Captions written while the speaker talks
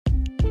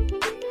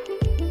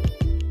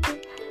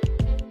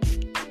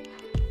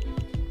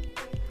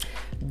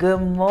Good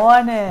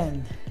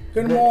morning.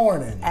 Good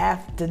morning.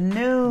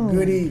 Afternoon.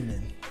 Good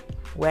evening.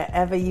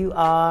 Wherever you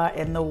are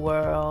in the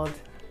world.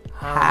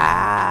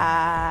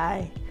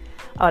 Hi.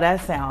 Oh,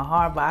 that sounds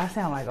hard, but I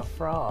sound like a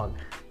frog.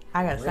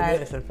 I got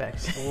sinus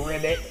infection.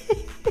 Ribbit.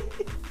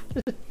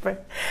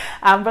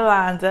 I'm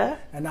Verlonda.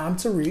 And I'm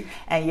Tariq.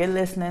 And you're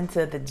listening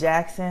to the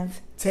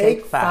Jacksons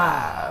Take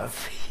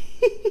 5.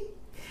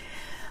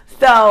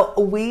 So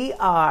we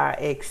are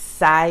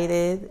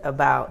excited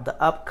about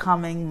the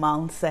upcoming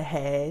months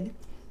ahead,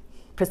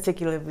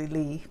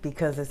 particularly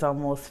because it's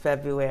almost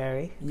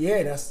February.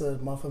 Yeah, that's the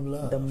month of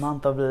love. The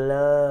month of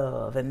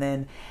love. And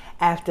then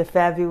after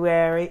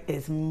February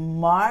is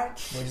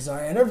March, which is our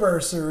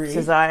anniversary.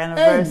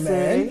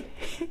 Amen.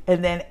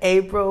 And then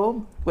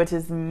April, which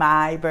is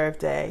my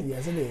birthday.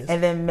 Yes, it is.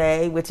 And then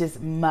May, which is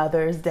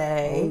Mother's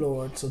Day. Oh,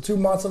 Lord. So 2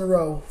 months in a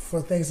row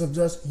for things of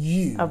just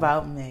you.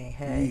 About me.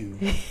 Hey.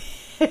 You.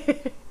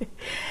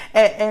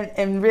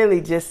 and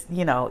really just,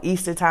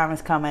 Easter time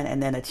is coming,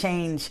 and then a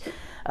change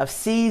of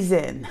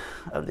season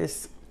of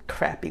this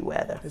crappy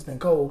weather. It's been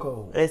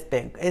cold.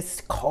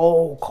 It's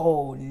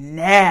cold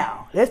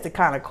now. That's the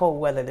kind of cold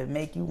weather that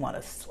make you want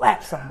to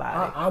slap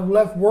somebody. I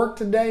left work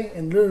today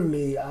and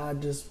literally I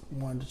just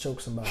wanted to choke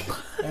somebody.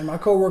 And my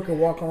coworker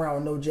walking around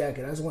with no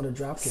jacket. I just wanted to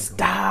drop kick him.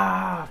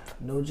 Stop.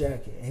 No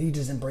jacket. And he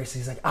just embraced it.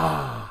 He's like,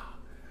 I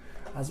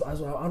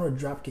want to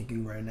drop kick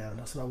you right now.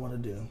 That's what I want to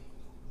do.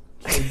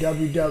 So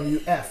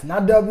WWF,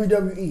 not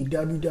WWE,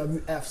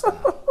 WWF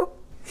style.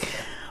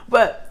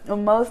 But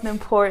most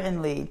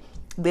importantly,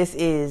 this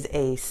is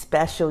a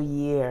special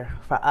year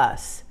for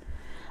us.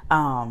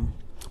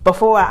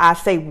 Before I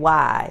say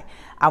why,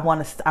 I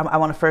want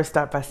to first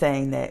start by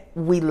saying that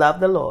we love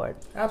the Lord.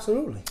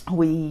 Absolutely.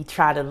 We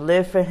try to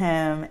live for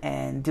Him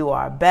and do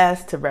our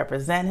best to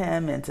represent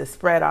Him and to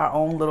spread our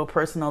own little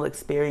personal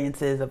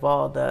experiences of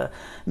all the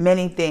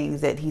many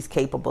things that He's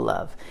capable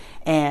of.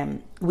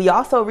 And we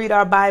also read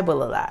our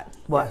Bible a lot.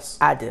 Well, yes.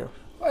 I do.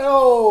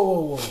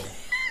 Oh,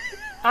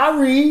 I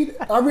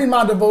read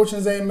my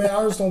devotions, amen.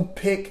 I just don't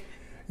pick,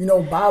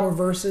 Bible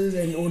verses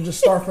or just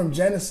start from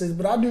Genesis,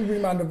 but I do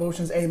read my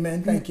devotions,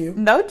 amen. Thank you.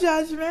 No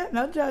judgment.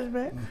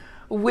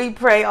 We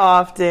pray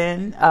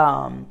often.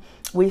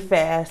 We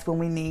fast when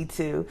we need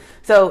to.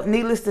 So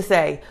needless to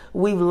say,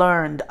 we've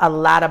learned a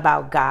lot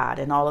about God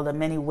and all of the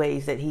many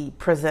ways that He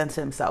presents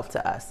Himself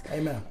to us.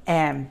 Amen.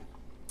 And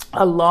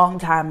a long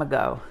time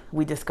ago,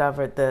 we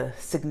discovered the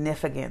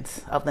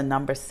significance of the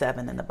number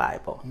 7 in the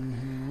Bible.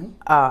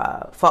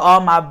 Mm-hmm. For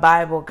all my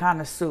Bible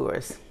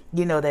connoisseurs,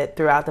 you know that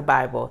throughout the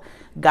Bible,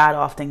 God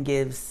often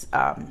gives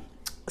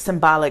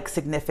symbolic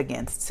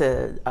significance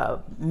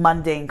to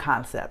mundane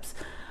concepts.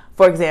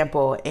 For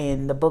example,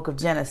 in the book of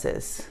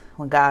Genesis,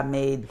 when God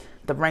made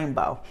the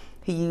rainbow,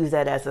 He used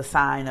that as a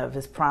sign of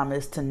His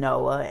promise to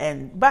Noah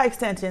and by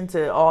extension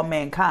to all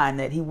mankind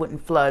that He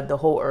wouldn't flood the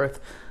whole earth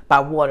by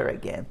water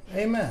again.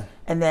 Amen.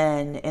 And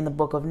then in the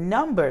book of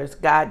Numbers,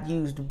 God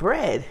used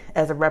bread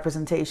as a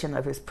representation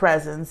of His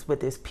presence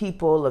with His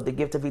people, of the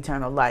gift of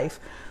eternal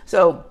life.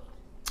 So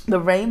the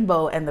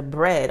rainbow and the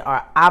bread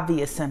are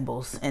obvious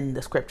symbols in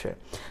the scripture.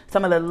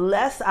 Some of the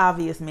less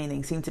obvious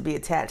meanings seem to be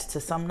attached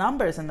to some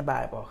numbers in the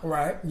Bible.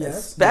 Right, yes.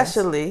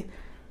 Especially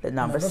the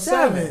number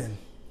 7.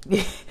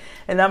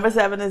 And number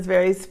 7 is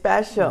very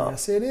special.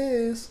 Yes, it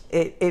is.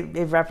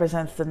 It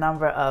represents the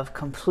number of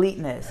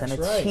completeness. That's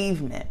and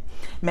achievement. Right.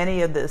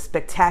 Many of the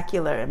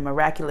spectacular and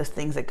miraculous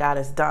things that God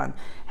has done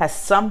has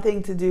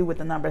something to do with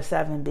the number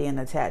 7 being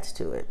attached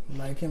to it.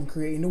 Like Him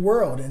creating the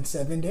world in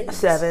 7 days.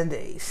 7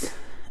 days.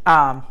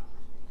 And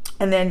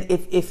then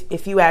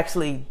if you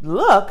actually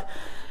look,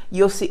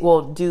 you'll see,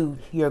 do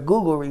your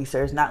Google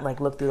research, not like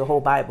look through the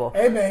whole Bible.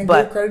 Amen.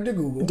 But give credit to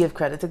Google. Give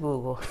credit to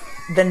Google.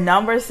 The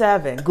number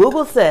 7.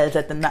 Google says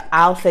that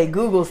I'll say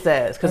Google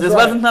says, because this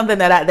wasn't something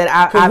that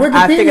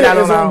I figured out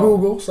on my own.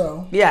 Google,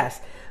 so.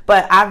 Yes.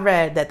 But I've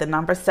read that the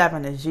number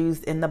 7 is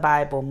used in the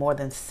Bible more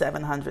than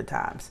 700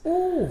 times.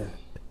 Ooh.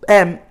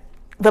 And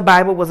the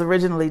Bible was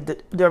originally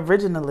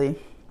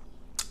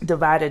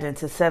divided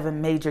into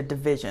 7 major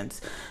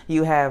divisions.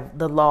 You have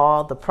the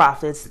law, the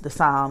prophets, the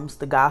Psalms,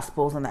 the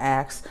Gospels and the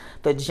Acts,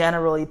 the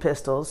general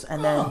epistles,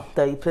 and then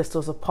the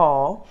epistles of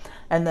Paul,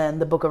 and then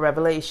the book of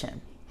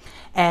Revelation.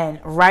 And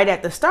right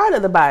at the start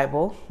of the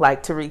Bible,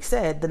 like Tariq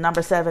said, the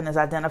number 7 is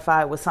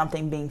identified with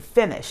something being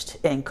finished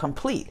and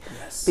complete.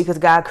 Yes. Because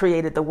God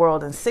created the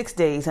world in 6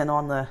 days, and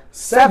on the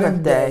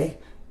 7th day,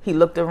 He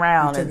looked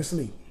around and took a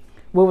sleep.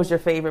 What was your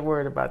favorite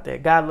word about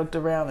that? God looked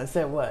around and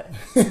said what?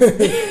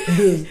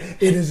 It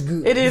is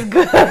good. It is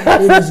good.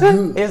 It is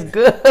good. It's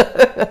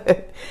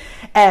good.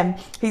 And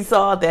He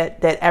saw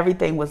that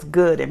everything was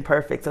good and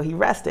perfect, so He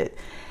rested.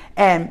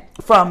 And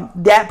from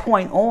that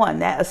point on,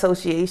 that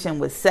association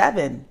with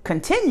 7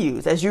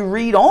 continues as you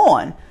read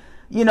on,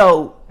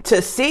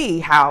 to see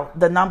how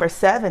the number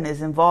 7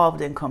 is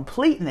involved in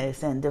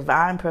completeness and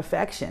divine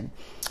perfection.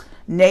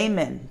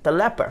 Naaman, the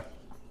leper,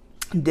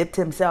 dipped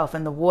himself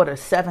in the water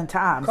 7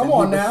 times. Come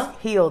on now.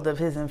 Healed of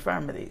his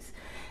infirmities.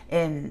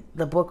 in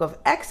the book of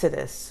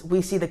Exodus,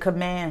 we see the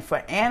command for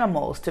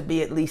animals to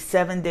be at least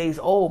 7 days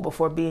old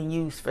before being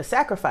used for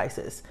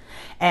sacrifices.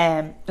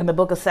 And in the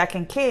book of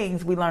 2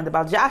 Kings, we learned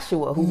about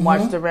Joshua, who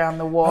marched around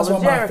the wall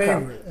of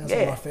Jericho. That's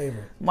one of my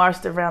favorite.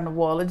 Marched around the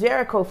wall of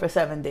Jericho for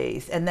 7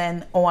 days. And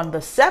then on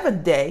the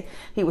seventh day,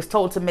 he was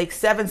told to make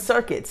 7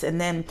 circuits, and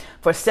then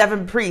for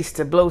 7 priests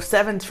to blow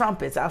 7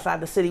 trumpets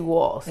outside the city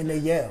walls. And they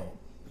yelled.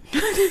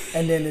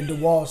 And then the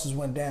walls just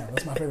went down.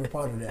 That's my favorite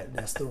part of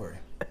that story.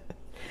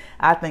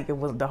 I think it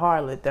was the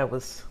harlot that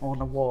was on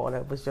the wall.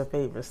 That was your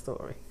favorite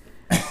story.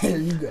 Here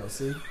you go,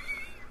 see?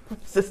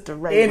 Sister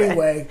Ray.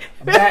 Anyway,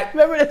 back.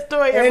 Remember the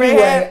story of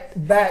Rahab?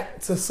 Back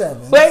to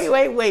 7.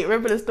 Wait.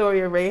 Remember the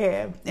story of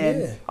Rahab?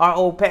 And our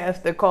old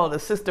pastor called her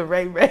Sister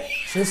Ray Ray.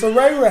 Sister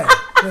Ray Ray.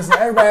 Listen,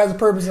 everybody has a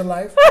purpose in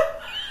life.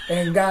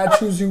 And God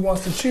chooses who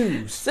wants to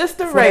choose.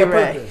 Sister Ray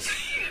Ray.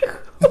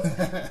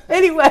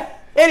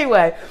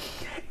 Anyway.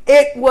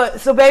 It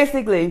was, so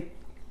basically,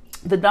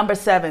 the number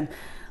 7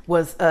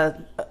 was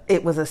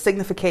a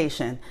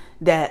signification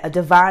that a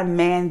divine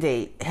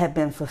mandate had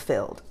been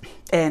fulfilled.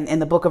 And in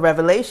the book of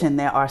Revelation,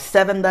 there are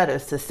 7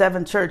 letters to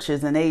 7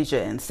 churches in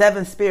Asia and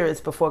 7 spirits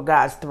before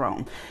God's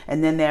throne.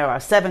 And then there are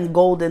 7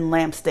 golden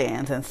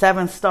lampstands and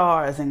 7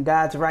 stars in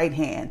God's right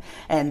hand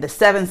and the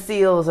 7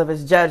 seals of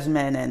his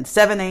judgment and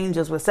 7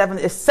 angels with 7.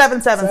 It's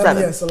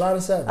 777. Yes, a lot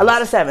of 7s. A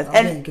lot of 7s. I'm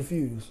getting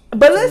confused.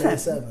 But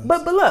listen,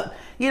 but look,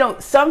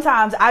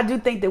 sometimes I do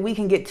think that we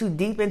can get too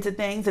deep into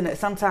things and that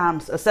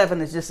sometimes a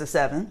 7 is just a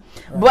 7.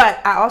 Right.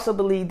 But I also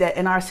believe that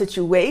in our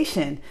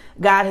situation,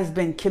 God has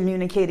been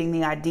communicating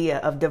the idea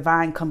of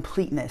divine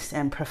completeness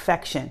and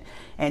perfection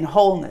and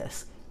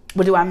wholeness.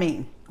 What do I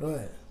mean? Go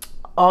ahead.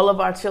 All of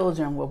our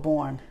children were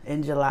born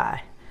in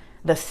July,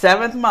 the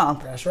 7th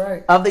month That's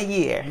right. of the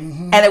year.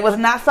 Mm-hmm. And it was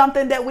not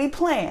something that we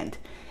planned.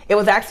 It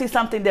was actually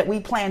something that we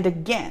planned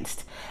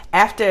against.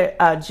 After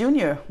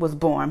Junior was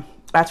born,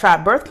 I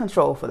tried birth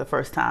control for the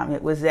first time.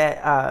 It was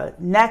at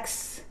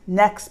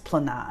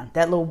Nexplanon,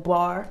 that little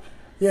bar.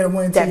 Yeah, it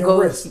went into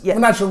your wrist. Yeah,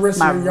 well, not your wrist,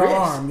 your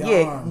arm.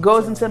 Your arm.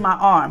 Goes into my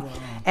arm.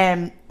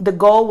 And the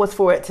goal was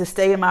for it to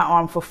stay in my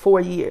arm for 4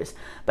 years.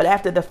 But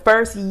after the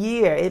first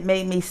year, it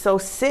made me so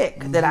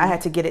sick that I had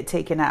to get it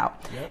taken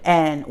out. Yep.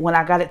 And when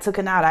I got it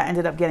taken out, I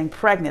ended up getting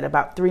pregnant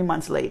about 3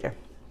 months later.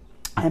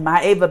 And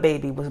my Ava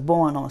baby was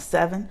born on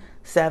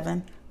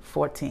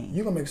 7/7/14.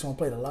 You're going to make someone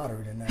play the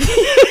lottery tonight.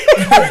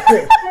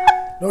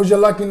 Those are your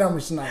lucky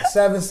numbers tonight.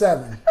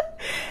 7/7.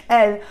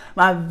 And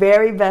my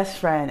very best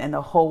friend in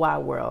the whole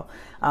wide world,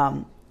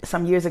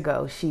 some years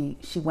ago, she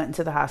went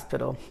into the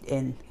hospital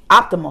in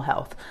Optimal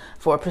Health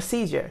for a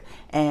procedure,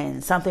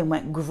 and something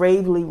went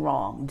gravely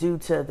wrong due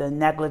to the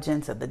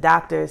negligence of the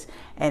doctors,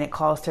 and it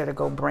caused her to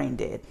go brain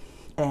dead.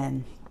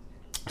 And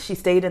she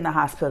stayed in the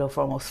hospital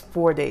for almost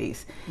 4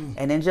 days.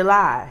 And in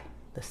July,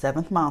 the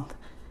 7th month,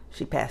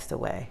 she passed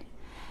away.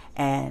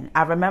 And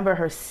I remember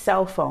her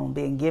cell phone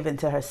being given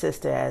to her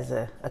sister as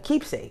a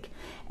keepsake.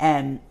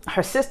 And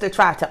her sister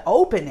tried to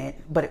open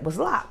it, but it was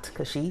locked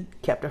because she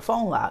kept her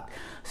phone locked.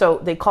 So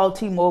they called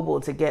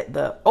T-Mobile to get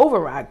the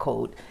override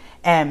code.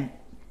 And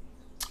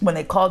when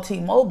they called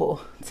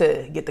T-Mobile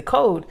to get the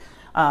code,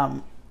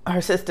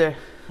 her sister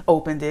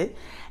opened it.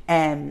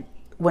 And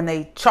when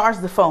they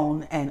charged the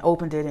phone and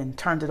opened it and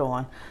turned it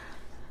on,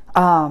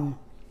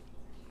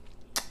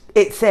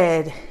 it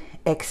said,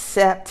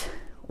 "Accept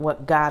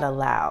what God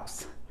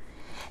allows."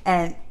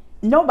 And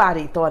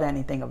nobody thought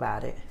anything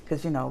about it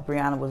because,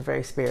 Brianna was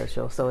very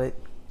spiritual. So it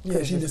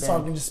she just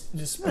talking,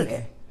 just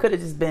speaking. Could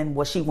have just been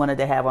what she wanted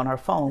to have on her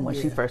phone when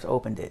she first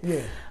opened it.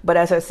 Yeah. But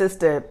as her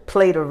sister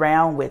played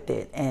around with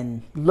it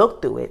and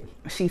looked through it,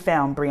 she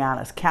found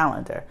Brianna's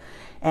calendar.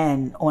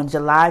 And on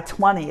July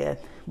 20th,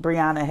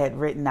 Brianna had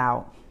written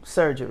out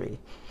surgery.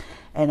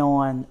 And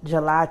on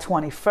July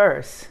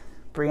 21st,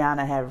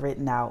 Brianna had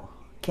written out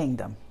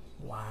kingdom.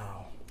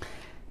 Wow.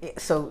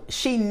 So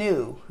she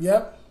knew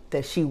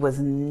that she was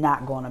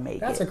not going to make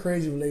That's a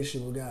crazy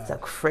relationship with God. It's a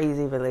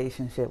crazy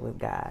relationship with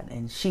God.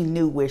 And she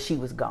knew where she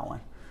was going,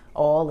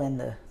 all in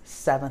the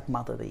 7th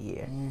month of the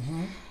year.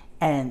 Mm-hmm.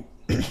 And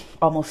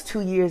almost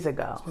 2 years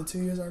ago. It's been 2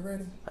 years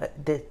already?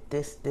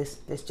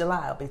 This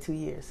July will be 2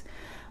 years.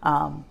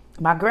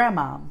 My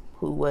grandmom,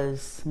 who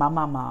was my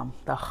mom,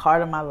 the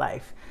heart of my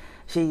life,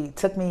 she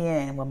took me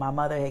in when my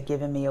mother had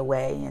given me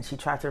away, and she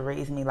tried to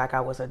raise me like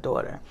I was her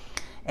daughter.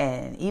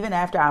 And even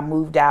after I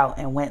moved out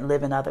and went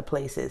live in other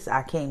places,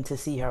 I came to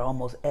see her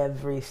almost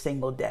every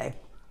single day.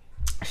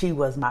 She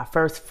was my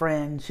first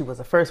friend. She was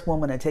the first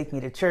woman to take me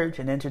to church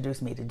and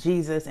introduce me to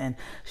Jesus, and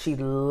she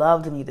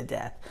loved me to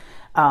death.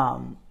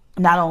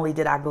 Not only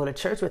did I go to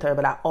church with her,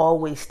 but I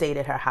always stayed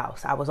at her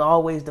house. I was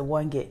always the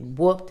one getting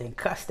whooped and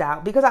cussed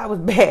out because I was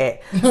bad.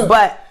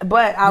 But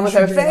I was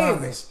her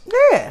favorite.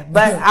 Yeah,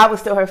 but I was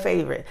still her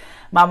favorite.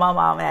 My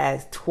mom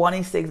has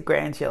 26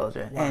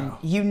 grandchildren. Wow. And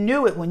you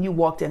knew it when you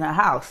walked in her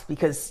house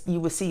because you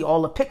would see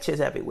all the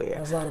pictures everywhere.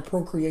 That's a lot of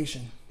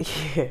procreation.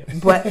 Yeah,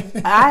 but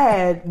I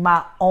had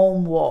my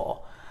own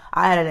wall.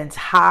 I had an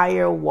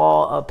entire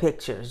wall of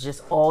pictures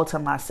just all to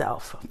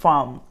myself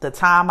from the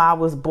time I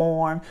was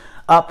born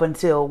up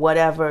until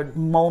whatever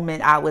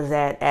moment I was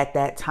at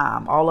that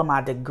time. All of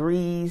my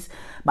degrees,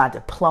 my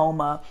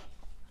diploma.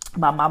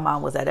 My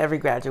mom was at every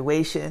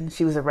graduation.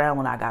 She was around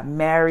when I got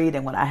married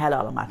and when I had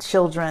all of my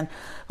children.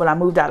 When I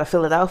moved out of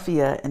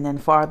Philadelphia and then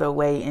farther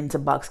away into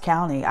Bucks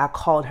County, I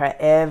called her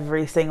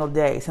every single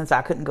day since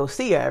I couldn't go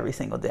see her every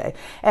single day.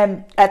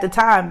 And at the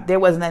time, there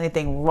wasn't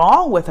anything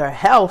wrong with her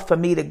health for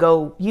me to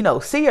go,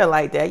 see her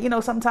like that.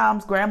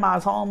 Sometimes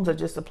grandma's homes are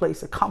just a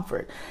place of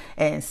comfort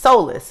and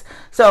solace.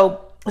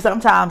 So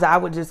sometimes I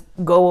would just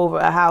go over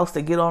a house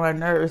to get on her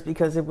nerves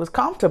because it was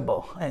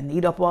comfortable and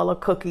eat up all her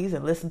cookies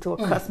and listen to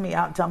her cuss me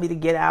out and tell me to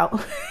get out.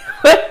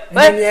 And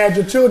then you had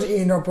your children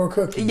eating up her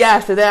cookies.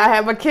 Yes, and then I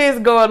had my kids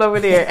going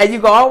over there. And you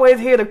can always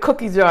hear the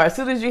cookie jar. As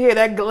soon as you hear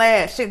that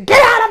glass, shit, get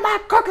out of my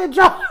cookie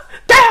jar.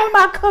 Get out of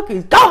my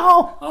cookies. Go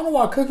home. I don't know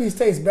why cookies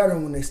taste better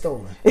when they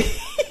stolen.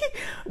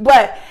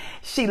 But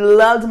she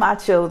loved my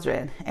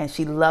children and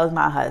she loved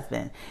my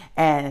husband.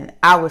 And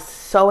I was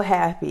so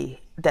happy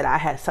that I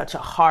had such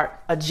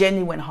a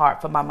genuine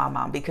heart for my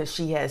mom, because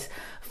she has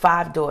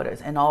 5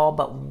 daughters and all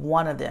but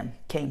one of them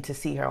came to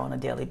see her on a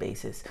daily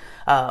basis.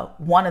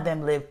 One of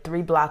them lived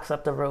 3 blocks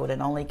up the road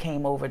and only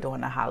came over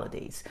during the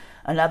holidays.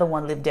 Another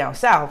one lived down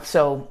south.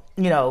 So,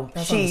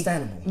 that's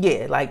understandable.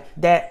 Yeah, like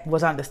that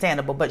was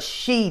understandable, but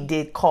she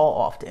did call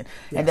often.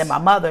 Yes. And then my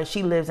mother,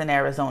 she lives in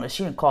Arizona.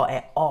 She didn't call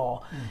at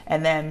all.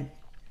 And then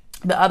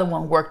the other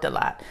one worked a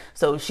lot,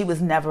 so she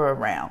was never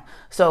around.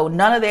 So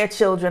none of their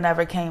children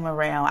ever came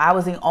around. I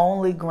was the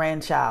only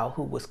grandchild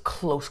who was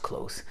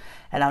close.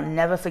 And I'll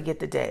never forget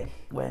the day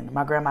when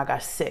my grandma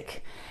got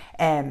sick.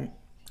 And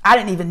I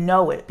didn't even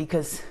know it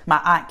because my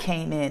aunt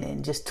came in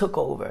and just took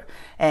over.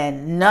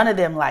 And none of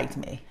them liked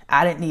me.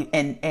 I didn't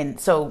even, and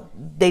so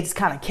they just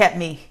kind of kept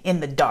me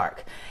in the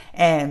dark.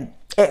 And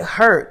it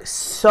hurt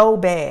so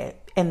bad.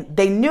 And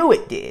they knew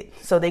it did.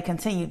 So they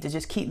continued to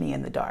just keep me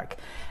in the dark.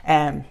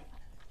 And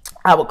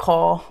I would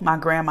call my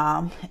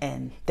grandma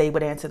and they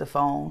would answer the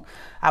phone.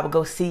 I would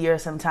go see her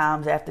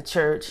sometimes after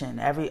church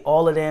and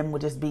all of them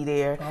would just be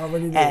there.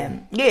 Already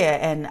there.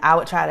 And I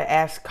would try to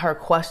ask her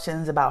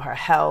questions about her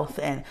health.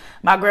 And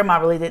my grandma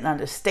really didn't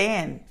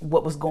understand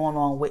what was going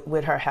on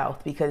with her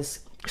health because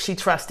she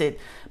trusted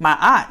my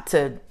aunt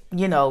to,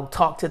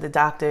 talk to the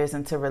doctors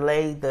and to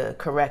relay the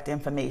correct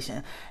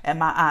information. And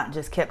my aunt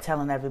just kept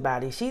telling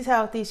everybody, she's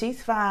healthy,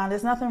 she's fine,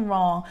 there's nothing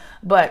wrong.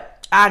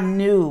 But I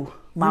knew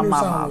my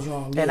mama was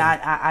wrong, and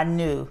I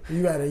knew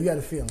you had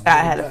a feeling. I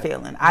had a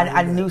feeling.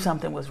 I knew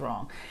something was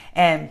wrong.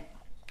 And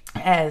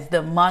as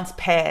the months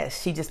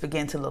passed, she just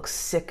began to look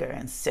sicker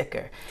and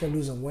sicker. Kept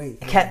losing weight.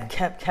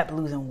 Kept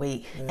losing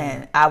weight. Yeah.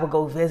 And I would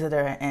go visit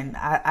her and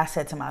I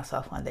said to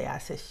myself one day, I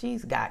said,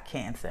 she's got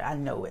cancer. I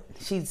know it.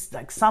 She's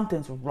like,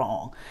 something's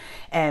wrong.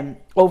 And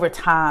over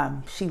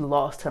time, she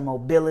lost her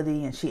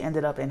mobility and she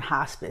ended up in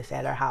hospice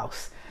at her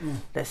house.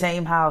 The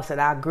same house that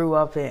I grew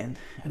up in,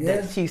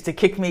 that she used to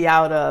kick me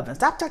out of and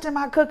stop touching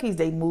my cookies.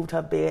 They moved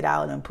her bed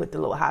out and put the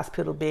little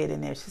hospital bed in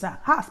there. She's on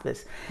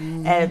hospice.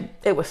 And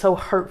it was so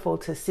hurtful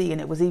to see.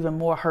 And it was even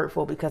more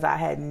hurtful because I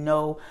had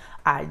no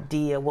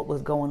idea what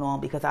was going on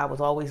because I was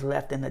always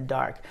left in the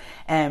dark.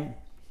 And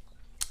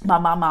my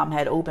mom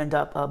had opened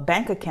up a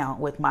bank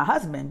account with my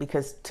husband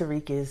because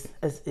Tariq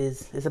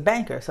is a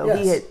banker. So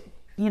he had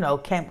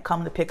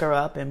come to pick her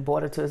up and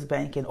brought her to his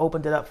bank and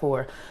opened it up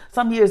for her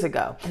some years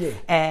ago. Yeah.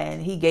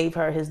 And he gave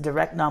her his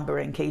direct number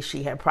in case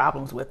she had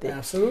problems with it.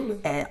 Absolutely.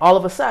 And all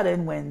of a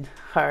sudden, when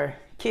her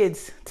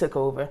kids took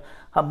over,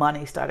 her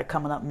money started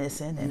coming up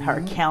missing and her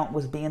account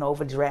was being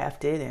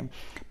overdrafted and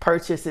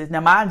purchases. Now,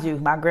 mind you,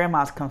 my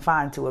grandma's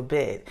confined to a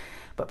bed,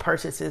 but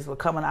purchases were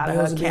coming out of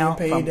her account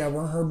from that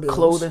weren't her bills.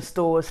 Clothing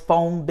stores,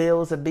 phone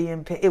bills are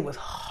being paid. It was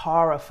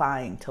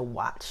horrifying to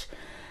watch.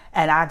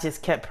 And I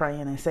just kept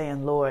praying and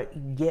saying,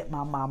 Lord, get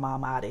my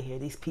mom out of here.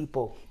 These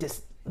people,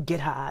 just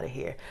get her out of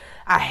here.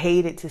 I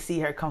hated to see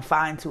her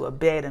confined to a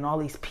bed and all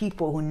these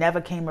people who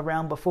never came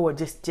around before,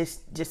 just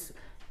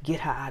get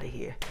her out of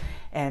here.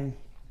 And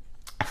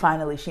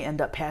finally, she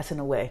ended up passing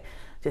away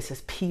just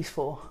as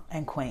peaceful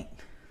and quaint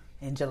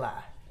in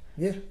July.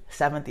 Yeah.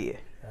 7th year.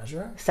 That's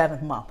right.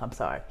 7th month, I'm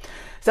sorry.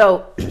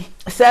 So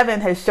 7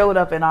 has showed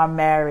up in our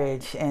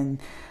marriage and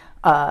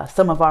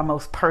some of our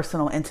most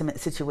personal, intimate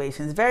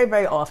situations very,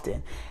 very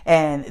often.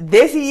 And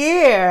this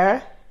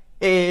year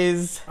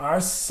is our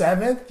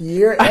 7th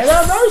year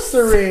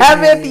anniversary.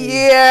 7th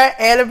year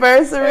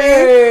anniversary.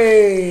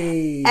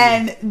 Hey.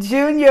 And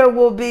Junior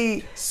will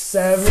be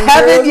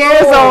 7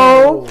 years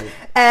old.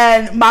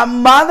 And my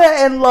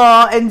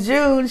mother-in-law in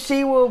June,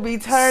 she will be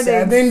turning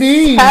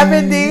 70.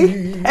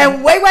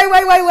 And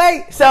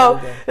wait. So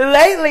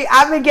lately,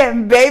 I've been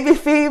getting baby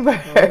fever.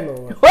 Oh,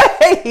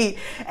 Wait.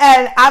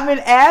 And I've been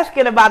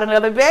asking about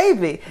another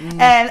baby.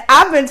 And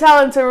I've been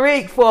telling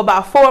Tariq for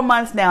about 4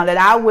 months now that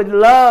I would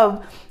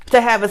love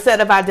to have a set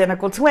of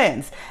identical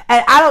twins.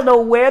 And I don't know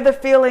where the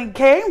feeling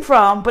came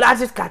from, but I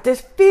just got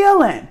this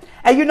feeling.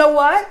 And you know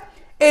what?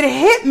 It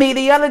hit me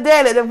the other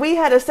day that if we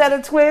had a set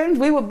of twins,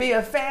 we would be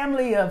a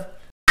family of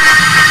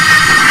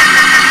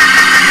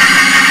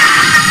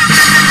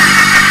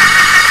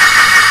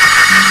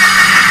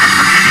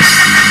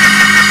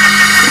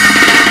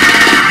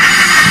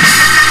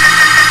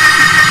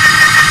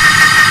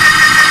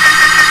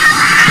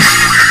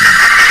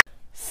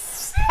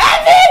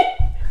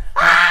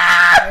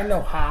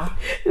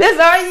This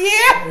our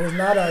year. It's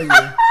not our year.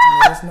 No,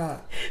 it's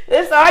not.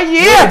 This our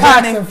year,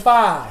 Jackson honey.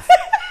 5.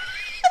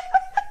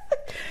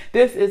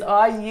 This is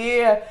our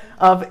year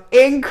of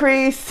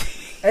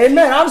increase.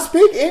 Amen. I'm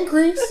speaking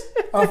increase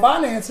on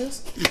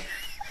finances.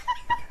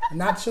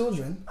 Not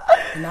children.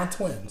 And not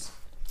twins.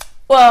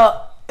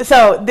 Well,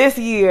 so this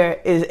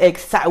year is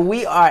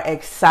we are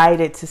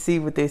excited to see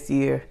what this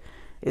year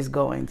is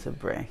going to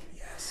bring.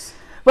 Yes.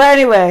 But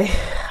anyway,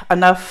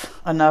 enough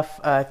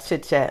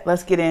chit chat.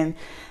 Let's get into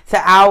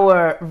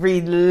our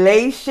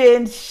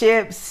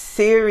relationship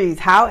series.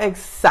 How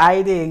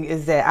exciting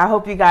is that? I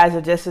hope you guys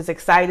are just as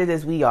excited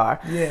as we are.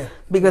 Yeah.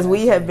 Because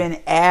we have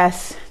been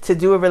asked to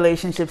do a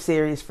relationship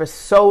series for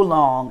so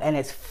long, and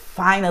it's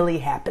finally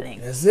happening.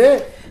 That's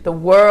it. The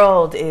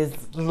world is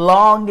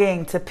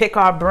longing to pick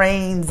our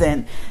brains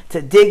and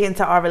to dig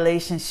into our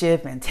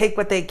relationship and take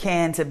what they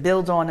can to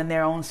build on in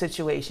their own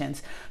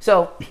situations.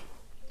 So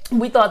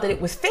we thought that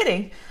it was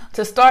fitting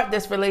to start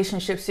this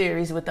relationship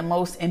series with the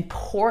most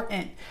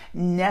important,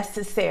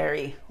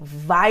 necessary,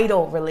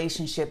 vital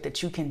relationship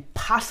that you can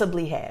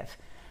possibly have.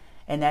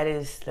 And that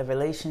is the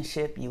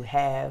relationship you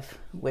have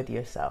with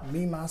yourself.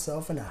 Me,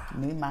 myself, and I.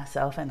 Me,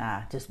 myself, and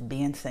I, just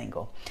being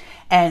single.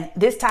 And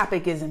this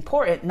topic is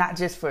important not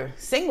just for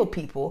single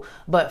people,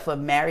 but for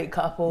married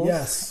couples.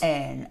 Yes.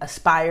 And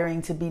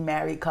aspiring to be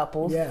married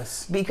couples.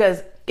 Yes.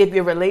 Because if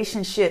your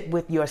relationship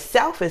with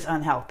yourself is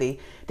unhealthy,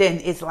 then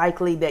it's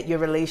likely that your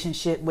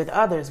relationship with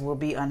others will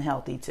be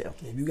unhealthy too.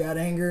 If you got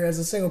anger as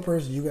a single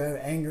person, you got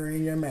anger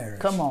in your marriage.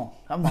 Come on.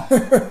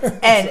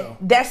 And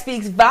that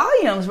speaks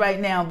volumes right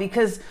now,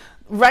 because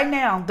right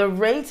now the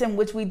rates in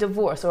which we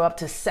divorce are up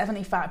to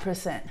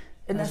 75%.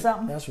 Isn't that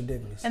something? That's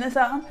ridiculous. Isn't that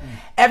something?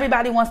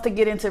 Everybody wants to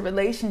get into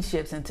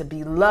relationships and to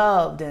be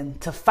loved and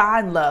to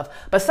find love.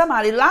 But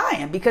somebody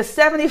lying, because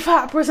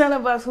 75%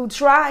 of us who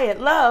try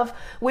at love,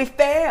 we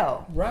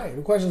fail. Right.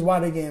 The question is why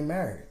they getting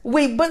married.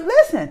 But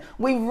listen,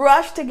 we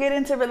rush to get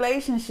into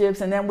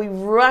relationships and then we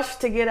rush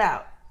to get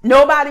out.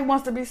 Nobody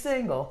wants to be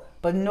single,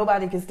 but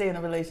nobody can stay in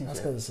a relationship.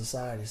 That's because of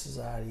society.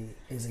 Society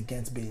is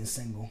against being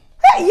single.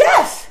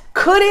 Yes.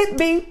 Could it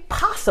be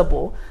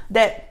possible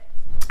that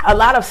a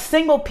lot of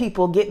single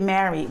people get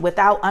married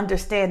without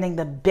understanding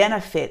the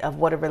benefit of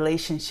what a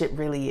relationship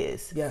really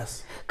is?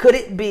 Yes. Could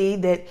it be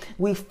that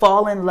we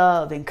fall in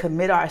love and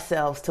commit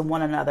ourselves to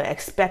one another,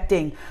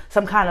 expecting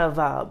some kind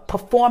of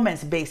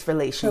performance-based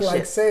relationship?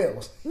 Like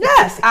sales.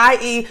 Yes,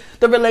 i.e.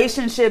 the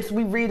relationships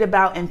we read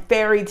about in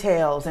fairy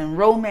tales and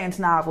romance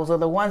novels, or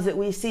the ones that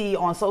we see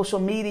on social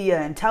media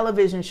and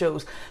television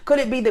shows. Could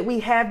it be that we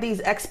have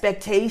these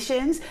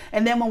expectations,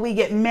 and then when we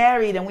get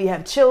married and we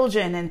have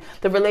children, and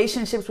the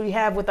relationships we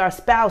have with our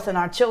spouse and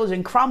our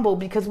children crumble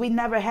because we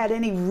never had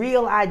any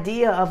real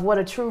idea of what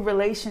a true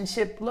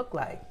relationship looked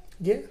like?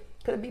 Yeah.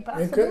 Could it be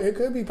possible? It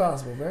could be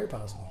possible. Very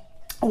possible.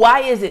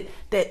 Why is it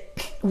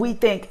that we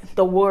think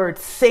the word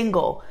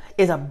single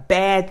is a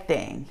bad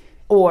thing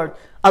or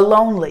a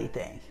lonely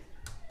thing?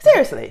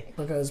 Seriously.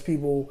 Because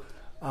people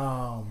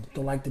don't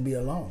like to be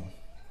alone.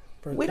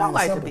 We don't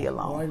like to be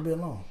alone. Don't like to be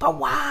alone. But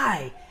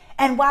why?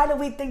 And why do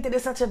we think that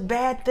it's such a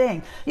bad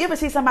thing? You ever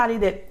see somebody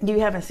that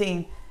you haven't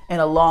seen in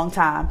a long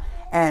time,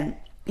 and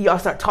y'all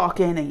start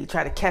talking and you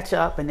try to catch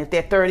up, and if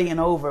they're 30 and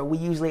over, we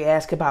usually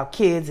ask about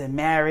kids and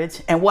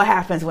marriage. And what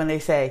happens when they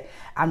say,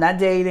 I'm not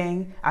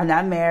dating, I'm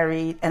not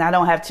married, and I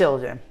don't have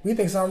children? We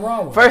think something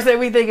wrong with First thing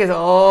we think is,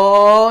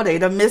 oh, they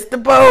done missed the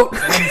boat.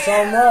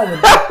 Something wrong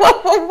with them.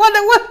 Wonder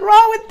what's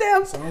wrong with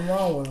them. Something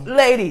wrong with them.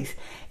 Ladies,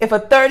 if a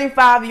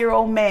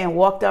 35-year-old man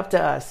walked up to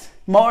us,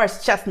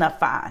 Morris Chestnut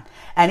Fine,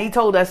 and he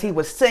told us he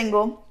was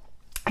single,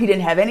 he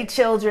didn't have any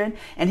children,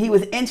 and he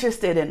was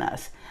interested in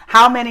us,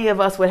 how many of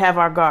us would have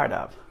our guard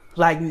up?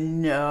 Like,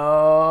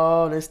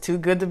 no, that's too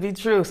good to be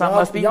true. Something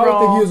must be wrong. Y'all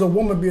think he was a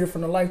woman beater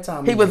from the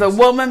Lifetime He was a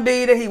woman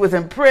beater. He was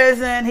in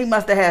prison. He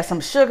must have had some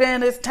sugar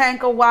in his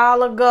tank a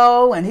while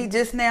ago, and he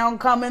just now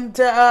coming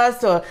to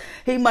us, or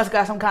he must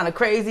got some kind of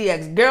crazy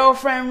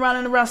ex-girlfriend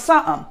running around,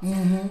 something.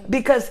 Mm-hmm.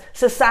 Because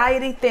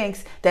society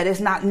thinks that it's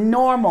not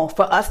normal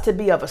for us to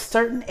be of a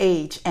certain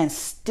age and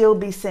still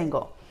be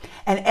single.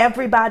 And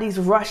everybody's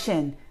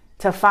rushing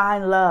to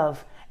find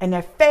love, and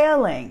they're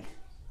failing.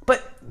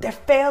 But they're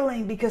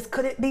failing because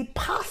could it be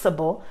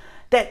possible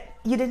that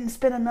you didn't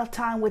spend enough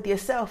time with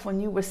yourself when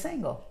you were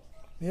single?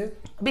 Yeah.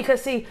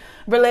 Because, see,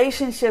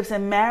 relationships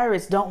and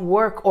marriage don't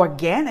work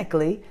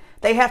organically.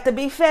 They have to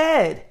be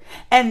fed.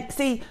 And,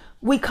 see,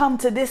 we come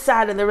to this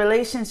side of the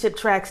relationship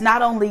tracks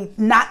not only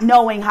not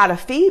knowing how to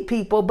feed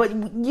people, but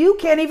you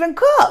can't even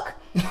cook.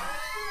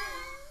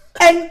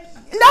 And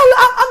no,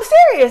 I'm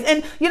serious.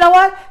 And you know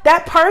what?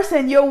 That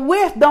person you're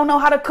with don't know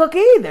how to cook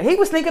either. He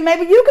was thinking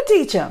maybe you could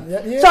teach him.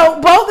 Yeah. So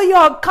both of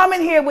y'all come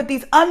in here with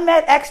these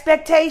unmet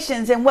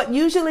expectations. And what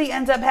usually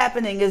ends up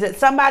happening is that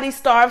somebody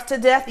starves to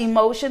death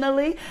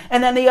emotionally,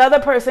 and then the other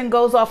person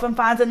goes off and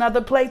finds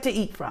another plate to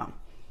eat from.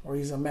 Or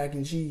eat some mac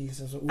and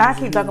cheese. I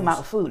keep talking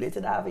about food. Is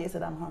it obvious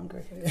that I'm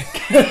hungry? Is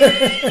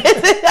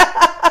it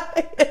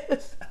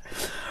obvious?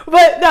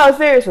 But no,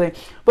 seriously,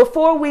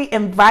 before we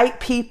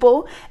invite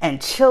people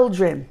and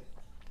children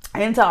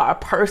into our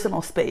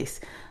personal space,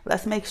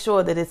 let's make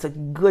sure that it's a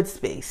good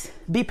space.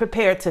 Be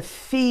prepared to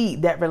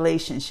feed that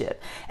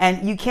relationship.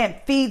 And you can't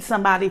feed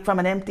somebody from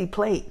an empty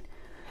plate.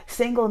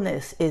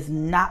 Singleness is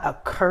not a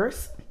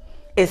curse.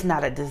 It's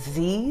not a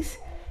disease.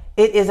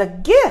 It is a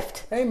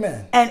gift.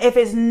 Amen. And if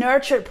it's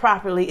nurtured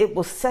properly, it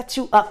will set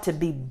you up to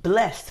be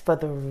blessed for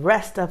the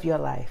rest of your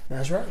life.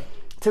 That's right.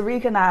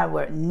 Tariq and I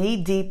were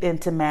knee deep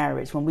into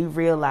marriage when we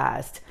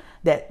realized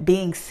that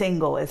being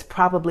single is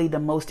probably the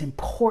most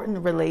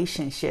important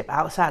relationship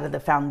outside of the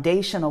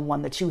foundational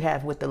one that you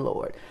have with the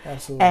Lord.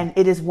 Absolutely. And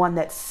it is one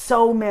that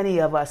so many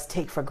of us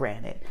take for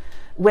granted.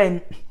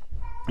 When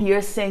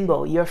you're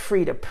single, you're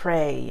free to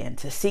pray and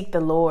to seek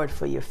the Lord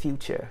for your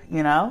future.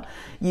 You know,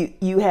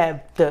 you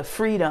have the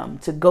freedom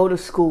to go to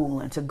school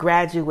and to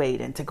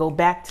graduate and to go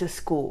back to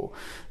school.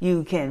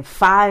 You can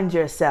find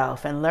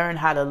yourself and learn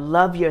how to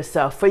love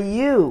yourself for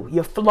you,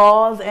 your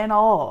flaws and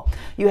all.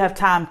 You have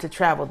time to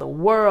travel the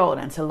world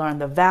and to learn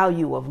the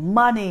value of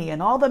money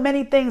and all the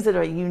many things that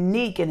are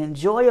unique and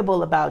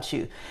enjoyable about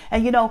you.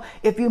 And you know,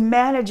 if you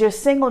manage your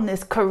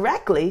singleness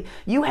correctly,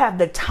 you have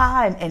the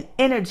time and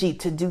energy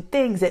to do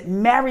things that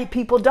married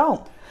people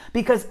don't.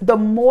 Because the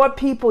more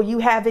people you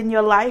have in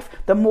your life,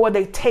 the more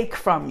they take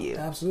from you.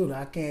 Absolutely.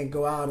 I can't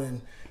go out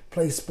and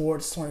play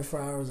sports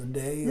 24 hours a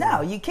day. No,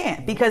 you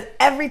can't. Because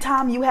every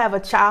time you have a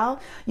child,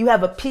 you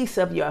have a piece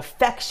of your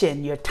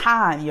affection, your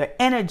time, your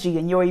energy,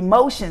 and your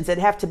emotions that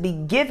have to be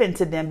given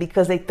to them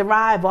because they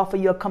thrive off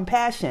of your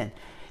compassion.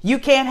 You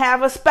can't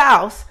have a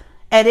spouse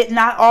and it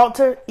not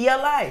alter your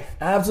life.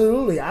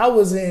 Absolutely. I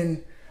was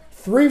in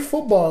 3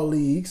 football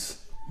leagues.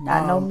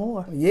 Not no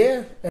more.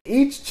 Yeah.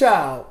 Each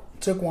child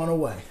took one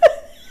away.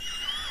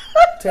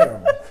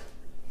 Terrible.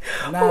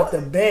 And I have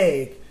to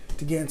beg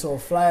to get into a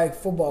flag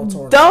football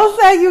tournament. Don't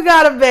say you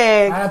got to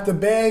beg. I have to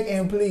beg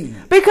and plead.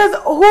 Because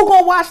who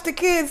gonna watch the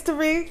kids,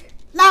 Tariq?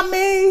 Not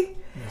me.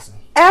 Listen.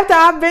 After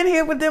I've been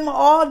here with them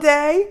all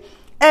day,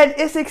 and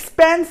it's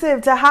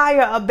expensive to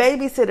hire a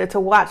babysitter to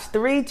watch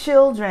 3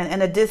 children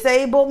and a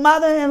disabled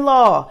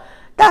mother-in-law.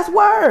 That's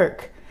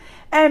work.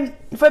 And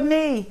for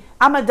me,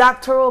 I'm a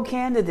doctoral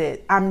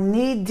candidate. I'm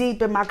knee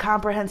deep in my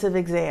comprehensive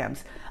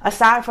exams.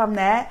 Aside from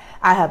that,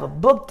 I have a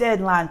book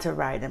deadline to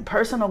write and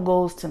personal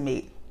goals to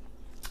meet.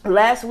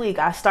 Last week,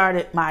 I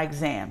started my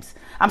exams.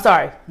 I'm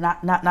sorry,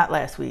 not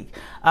last week.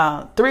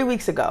 3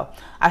 weeks ago,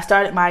 I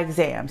started my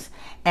exams,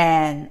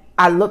 and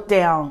I looked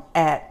down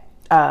at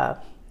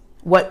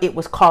what it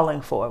was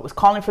calling for. It was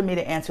calling for me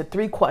to answer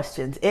 3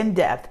 questions in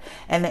depth,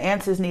 and the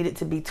answers needed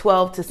to be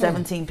 12 to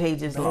 17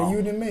 pages long. Better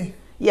you than me.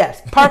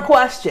 Yes, per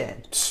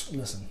question.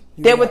 Listen.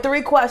 There were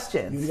 3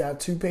 questions. You got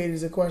 2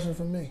 pages of question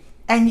from me.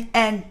 And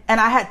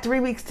I had 3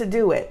 weeks to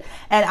do it.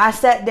 And I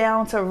sat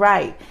down to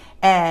write,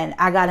 and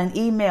I got an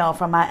email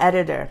from my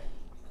editor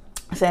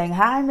saying,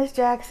 "Hi, Miss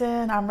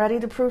Jackson, I'm ready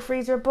to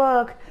proofread your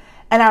book."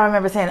 And I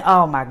remember saying,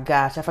 "Oh my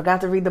gosh, I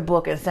forgot to read the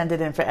book and send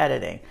it in for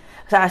editing."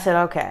 So I said,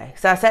 okay.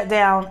 So I sat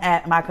down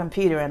at my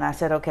computer and I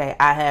said, okay,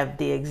 I have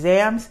the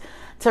exams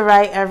to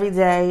write every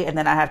day, and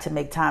then I have to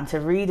make time to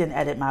read and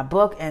edit my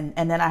book, and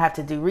then I have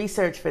to do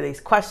research for these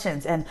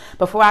questions. And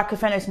before I could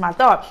finish my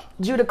thought,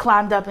 Judah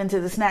climbed up into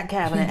the snack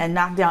cabinet and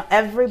knocked down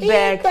every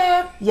bag,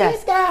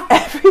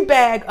 every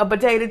bag of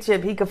potato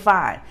chip he could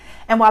find.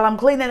 And while I'm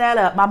cleaning that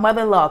up, my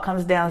mother-in-law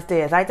comes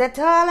downstairs like, "The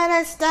toilet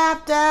is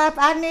stopped up,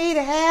 I need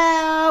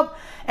help."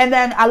 And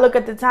then I look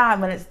at the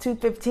time and it's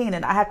 2:15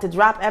 and I have to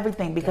drop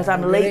everything because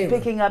I'm late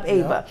picking up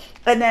Ava. Yep.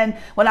 And then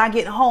when I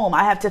get home,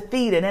 I have to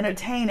feed and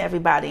entertain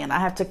everybody, and I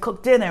have to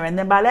cook dinner. And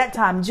then by that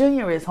time,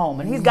 Junior is home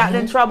and he's gotten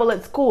in trouble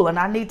at school, and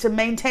I need to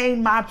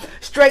maintain my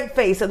straight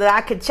face so that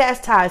I could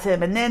chastise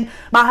him. And then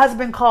my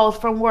husband calls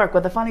from work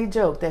with a funny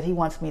joke that he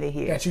wants me to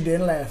hear. That you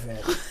didn't laugh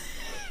at.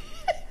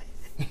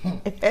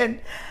 And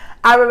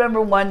I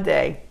remember one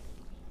day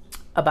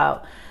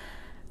about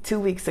 2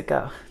 weeks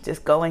ago,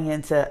 just going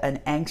into an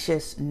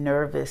anxious,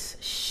 nervous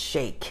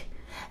shake,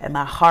 and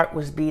my heart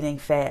was beating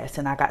fast,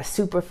 and I got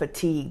super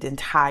fatigued and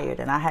tired,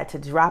 and I had to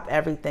drop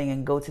everything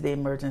and go to the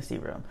emergency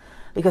room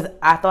because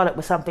I thought it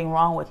was something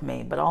wrong with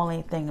me, but the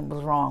only thing that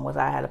was wrong was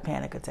I had a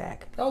panic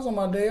attack. That was on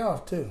my day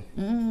off too.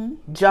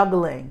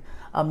 Juggling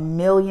a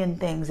million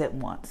things at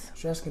once.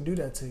 Stress can do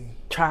that to you.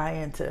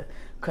 Trying to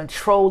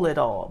control it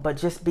all, but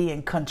just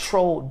being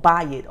controlled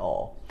by it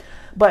all.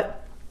 But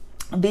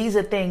these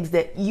are things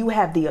that you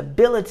have the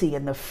ability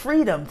and the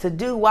freedom to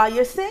do while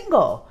you're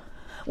single.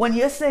 When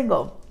you're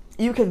single,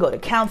 you can go to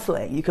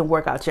counseling. You can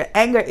work out your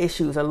anger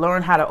issues or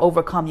learn how to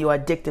overcome your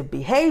addictive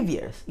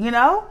behaviors. You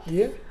know?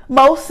 Yeah.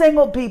 Most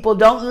single people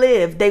don't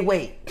live, they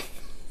wait.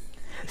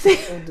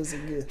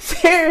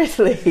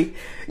 Seriously.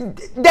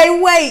 They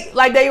wait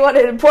like they want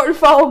an important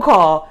phone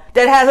call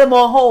that has them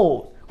on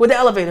hold with the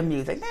elevator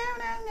music.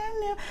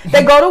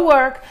 They go to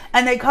work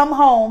and they come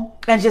home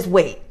and just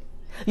wait.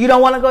 You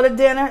don't want to go to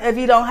dinner if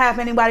you don't have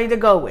anybody to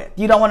go with.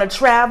 You don't want to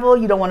travel.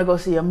 You don't want to go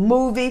see a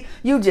movie.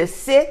 You just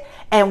sit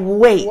and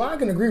wait. Well, I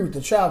can agree with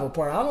the travel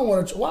part. I don't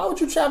want to. Why would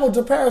you travel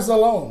to Paris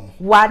alone?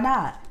 Why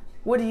not?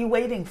 What are you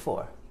waiting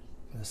for?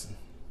 Listen.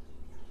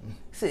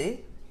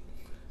 See?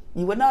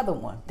 You another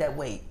one that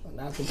wait.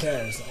 Not to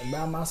Paris.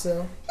 By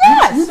myself?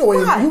 Yes. You know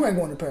you ain't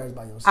going to Paris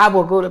by yourself. I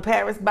will go to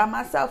Paris by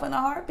myself in a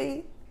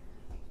heartbeat.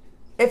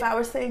 If I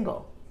were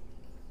single.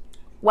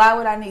 Why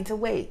would I need to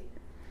wait?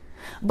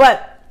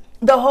 But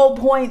the whole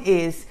point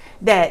is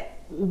that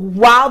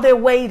while they're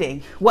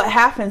waiting, what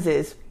happens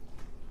is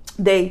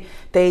they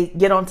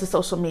get onto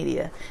social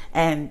media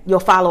and you'll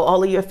follow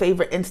all of your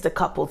favorite Insta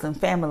couples and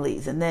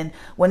families. And then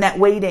when that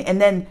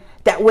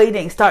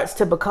waiting starts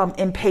to become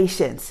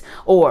impatience,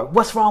 or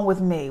what's wrong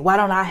with me? Why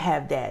don't I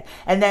have that?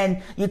 And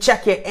then you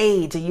check your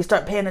age and you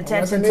start paying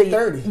attention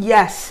to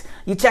yes.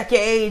 You check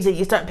your age and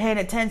you start paying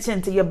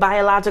attention to your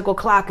biological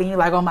clock and you're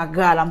like, oh my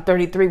God, I'm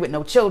 33 with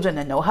no children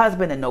and no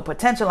husband and no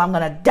potential. I'm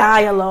going to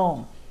die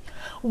alone.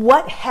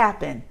 What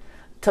happened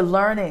to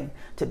learning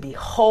to be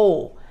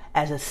whole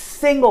as a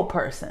single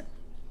person?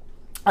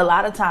 A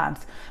lot of times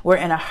we're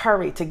in a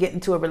hurry to get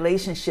into a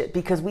relationship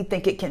because we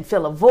think it can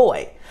fill a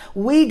void.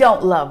 We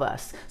don't love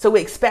us, so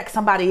we expect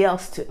somebody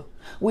else to.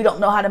 We don't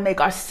know how to make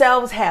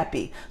ourselves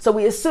happy, so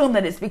we assume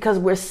that it's because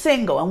we're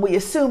single, and we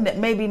assume that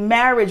maybe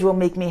marriage will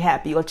make me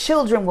happy or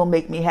children will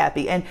make me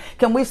happy. And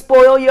can we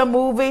spoil your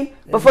movie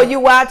before you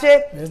watch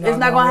it? It's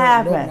not going to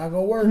happen. Not going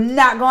to work.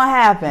 Not going to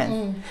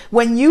happen.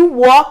 When you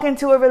walk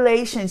into a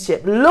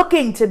relationship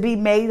looking to be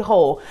made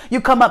whole,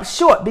 you come up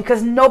short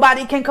because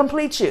nobody can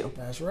complete you.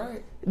 That's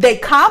right. They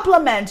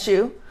compliment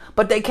you,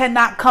 but they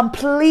cannot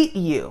complete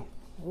you.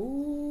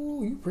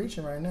 Ooh, you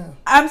preaching right now.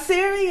 I'm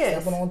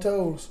serious. Stepping on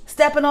toes.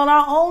 Stepping on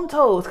our own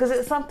toes, because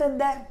it's something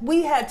that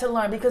we had to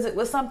learn, because it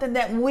was something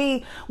that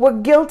we were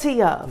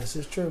guilty of. This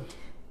is true.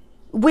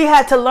 We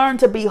had to learn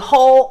to be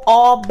whole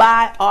all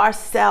by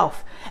ourselves.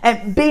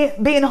 And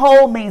being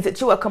whole means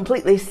that you are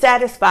completely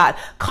satisfied,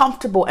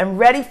 comfortable, and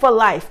ready for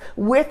life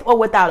with or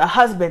without a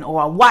husband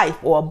or a wife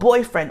or a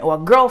boyfriend or a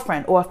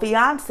girlfriend or a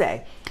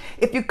fiance.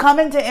 If you come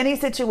into any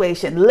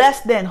situation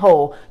less than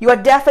whole, you're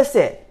a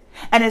deficit.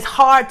 And it's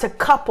hard to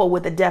couple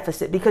with a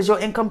deficit because you're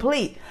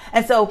incomplete.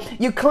 And so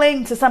you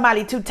cling to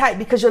somebody too tight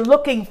because you're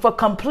looking for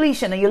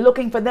completion and you're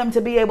looking for them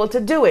to be able to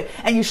do it.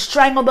 And you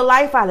strangle the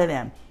life out of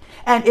them.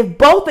 And if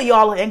both of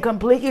y'all are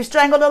incomplete, you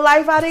strangle the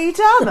life out of each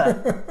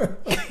other.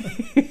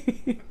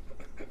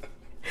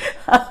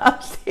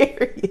 I'm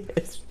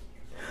serious.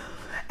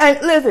 And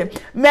listen,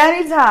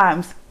 many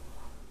times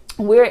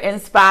we're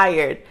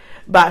inspired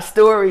by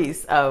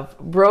stories of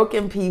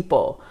broken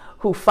people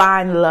who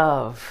find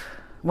love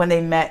when they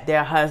met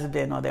their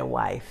husband or their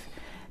wife.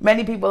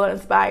 Many people are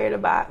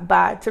inspired by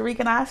Tariq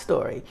and I's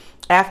story.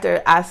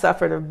 After I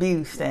suffered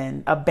abuse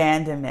and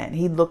abandonment,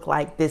 he looked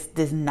like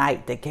this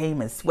knight that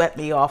came and swept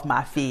me off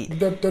my feet.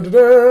 Dun, dun,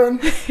 dun,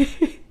 dun.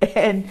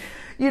 And,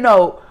 you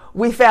know,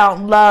 we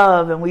found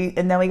love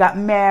and then we got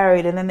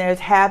married, and then there's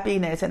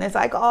happiness, and it's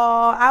like,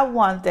 oh, I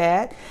want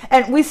that.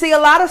 And we see a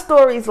lot of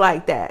stories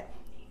like that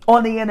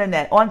on the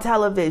internet, on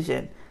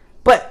television.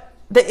 But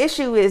the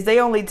issue is they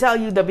only tell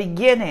you the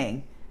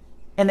beginning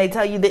and they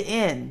tell you the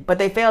end, but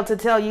they fail to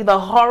tell you the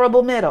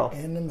horrible middle.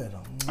 In the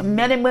middle.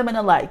 Men and women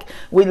alike,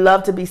 we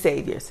love to be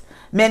saviors.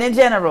 Men in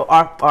general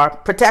are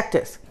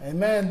protectors.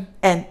 Amen.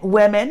 And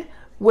women,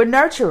 we're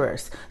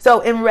nurturers.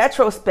 So in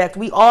retrospect,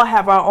 we all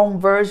have our own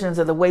versions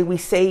of the way we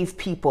save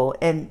people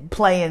and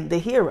playing the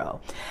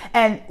hero.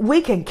 And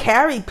we can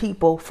carry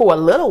people for a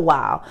little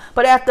while,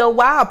 but after a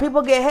while,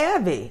 people get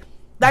heavy.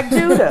 Like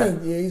Judah.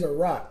 Yeah, he's a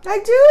rock.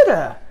 Like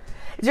Judah.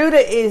 Judah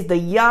is the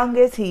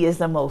youngest. He is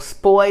the most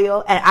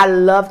spoiled, and I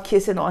love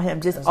kissing on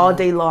him just all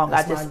day long.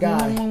 I just,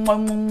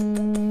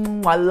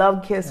 I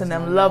love kissing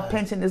him, love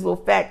pinching his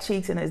little fat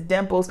cheeks and his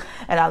dimples,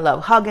 and I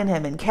love hugging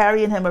him and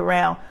carrying him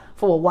around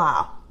for a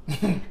while.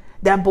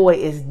 That boy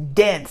is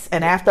dense,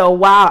 and after a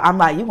while, I'm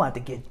like, you want to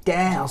get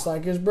down, just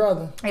like his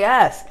brother.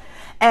 Yes.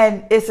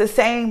 And it's the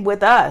same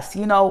with us.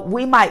 You know,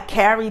 we might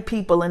carry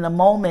people in a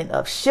moment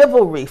of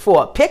chivalry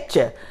for a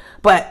picture,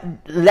 but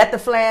let the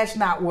flash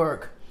not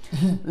work.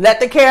 Let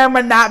the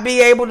camera not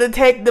be able to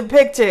take the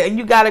picture, and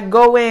you got to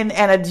go in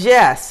and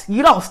adjust.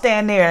 You don't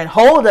stand there and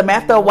hold them.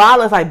 After a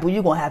while, it's like, boo,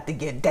 you're going to have to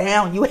get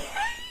down. You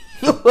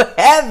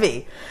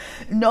heavy.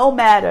 No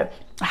matter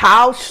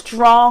how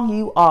strong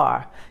you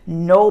are,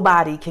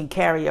 nobody can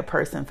carry a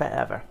person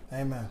forever.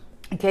 Amen.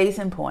 Case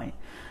in point,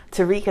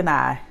 Tariq and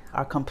I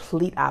are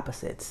complete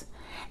opposites.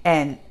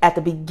 And at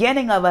the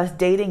beginning of us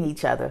dating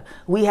each other,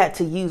 we had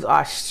to use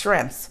our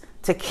strengths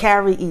to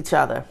carry each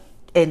other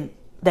in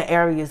the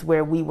areas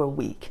where we were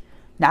weak.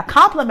 Not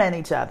compliment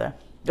each other,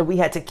 but we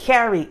had to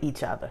carry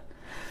each other.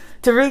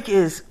 Tariq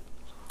is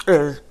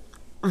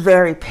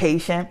very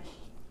patient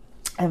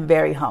and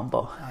very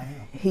humble.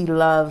 He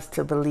loves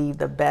to believe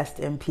the best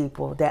in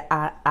people. That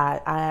I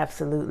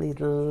absolutely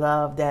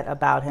love that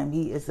about him.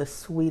 He is the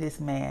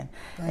sweetest man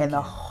in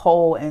the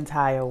whole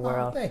entire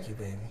world. Oh, thank you,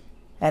 baby.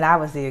 And I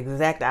was the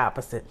exact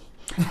opposite.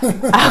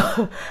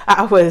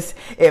 I was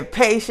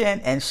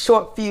impatient and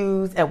short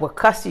fused and would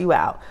cuss you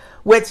out,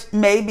 which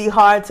may be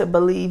hard to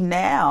believe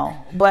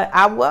now, but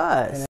I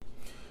was.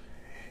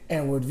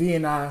 And with V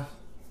and I,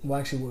 well,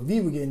 actually, with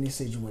V, we get in these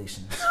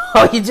situations.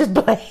 Oh, you just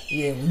blame?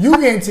 Yeah, when you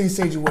get into these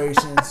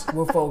situations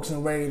with folks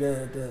and ready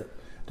to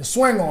to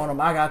swing on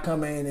him, I got to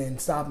come in and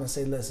stop and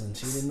say, listen,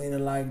 she didn't mean it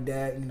like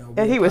that. You know,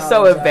 and he was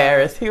so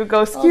embarrassed. He would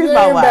go, excuse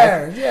my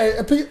wife.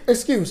 Yeah,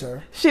 excuse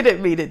her. She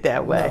didn't mean it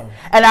that way. No.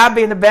 And I'd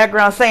be in the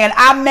background saying,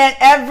 I meant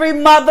every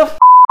mother.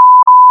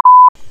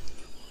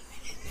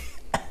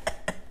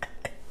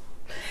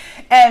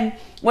 And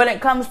when it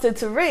comes to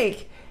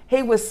Tariq,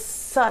 he was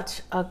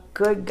such a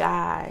good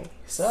guy.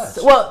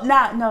 Well,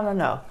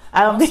 no.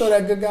 I'm still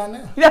that good guy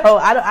now. No,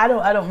 I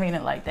don't mean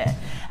it like that.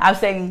 I'm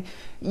saying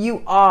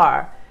you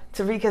are.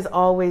 Tariq has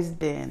always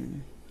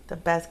been the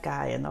best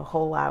guy in the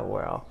whole wide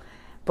world.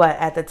 But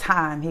at the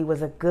time, he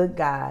was a good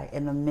guy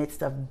in the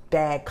midst of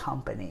bad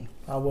company.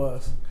 I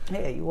was.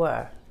 Yeah, you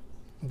were.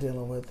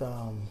 Dealing with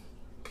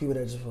people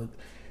that just would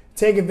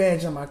take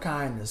advantage of my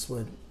kindness,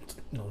 would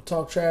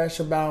talk trash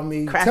about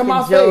me, cracking to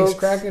my jokes, face,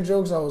 cracking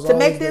jokes. I was to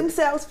make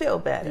themselves feel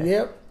better.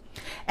 Yep.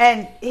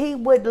 And he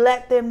would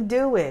let them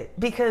do it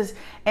because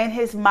in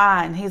his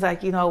mind, he's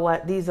like, you know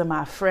what? These are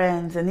my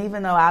friends. And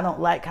even though I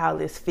don't like how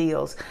this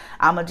feels,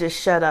 I'm going to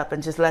just shut up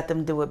and just let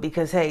them do it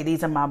because, hey,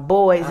 these are my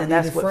boys. And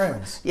that's what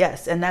friends.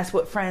 Yes. And that's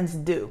what friends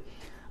do.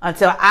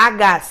 Until I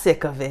got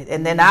sick of it.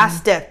 And then I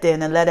stepped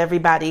in and let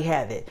everybody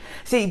have it.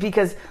 See,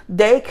 because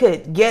they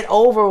could get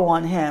over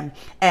on him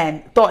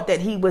and thought that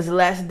he was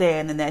less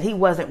than and that he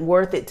wasn't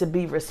worth it to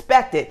be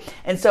respected.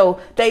 And so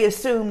they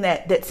assumed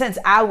that since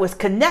I was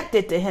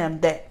connected to him,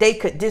 that they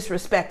could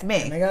disrespect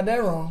me. And they got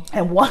that wrong.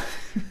 And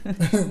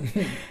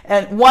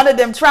one of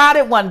them tried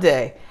it one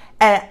day.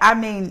 And I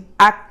mean,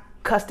 I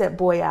cussed that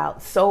boy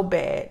out so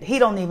bad. He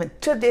don't even,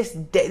 to this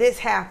day, this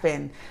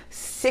happened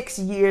 6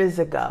 years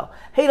ago.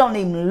 He don't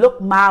even look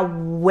my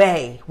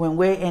way when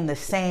we're in the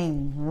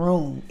same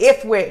room.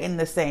 If we're in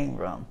the same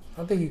room.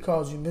 I think he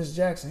calls you Miss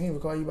Jackson. He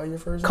would call you by your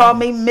first name. Call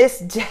me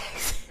Miss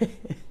Jackson.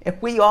 And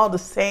we all the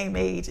same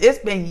age. It's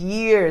been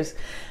years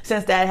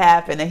since that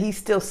happened. And he's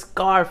still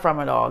scarred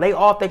from it all. They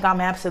all think I'm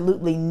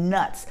absolutely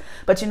nuts.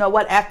 But you know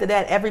what? After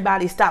that,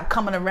 everybody stopped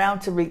coming around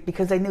Tariq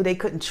because they knew they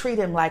couldn't treat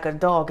him like a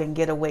dog and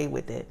get away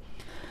with it.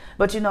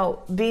 But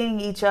being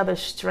each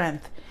other's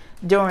strength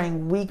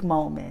during weak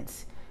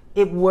moments,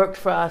 it worked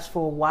for us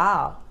for a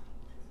while.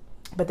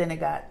 But then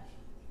it got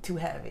too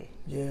heavy.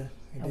 Yeah.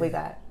 And we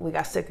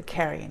got sick of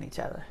carrying each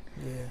other.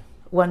 Yeah.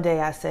 One day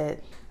I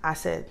said,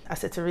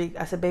 Tariq,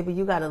 I said, baby,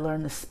 you got to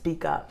learn to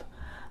speak up.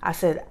 I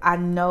said, I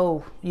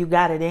know you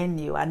got it in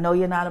you. I know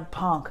you're not a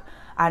punk.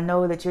 I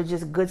know that you're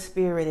just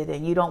good-spirited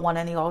and you don't want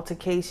any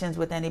altercations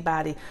with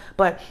anybody.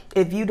 But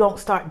if you don't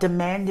start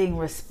demanding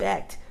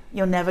respect,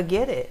 you'll never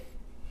get it.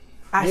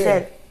 I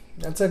said,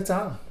 that took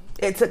time.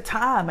 It took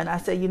time. And I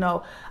said,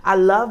 I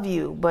love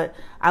you, but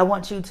I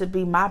want you to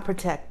be my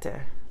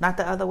protector, not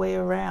the other way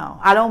around.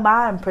 I don't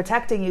mind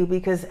protecting you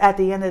because at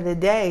the end of the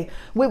day,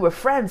 we were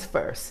friends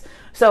first.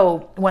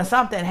 So when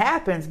something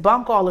happens,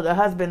 bunk all of the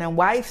husband and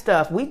wife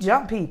stuff, we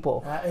jump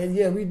people.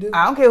 Yeah, we do.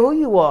 I don't care who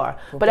you are.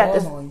 But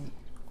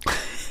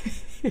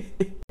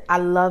I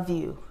love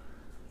you.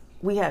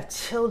 We have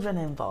children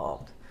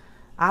involved.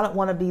 I don't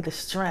want to be the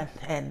strength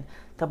and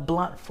the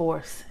blunt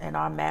force in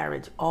our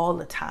marriage all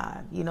the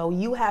time.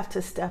 You have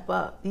to step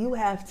up. You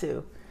have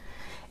to.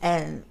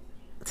 And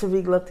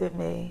Tariq looked at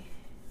me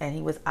and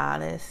he was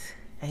honest.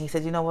 And he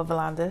said, you know what,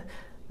 Verlonda?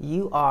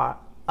 You are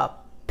a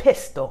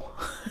pistol.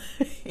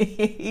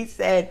 He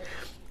said,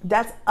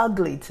 that's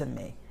ugly to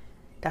me.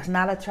 That's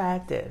not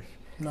attractive.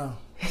 No,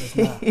 it's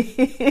not.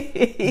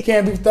 You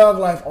can't be thug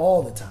life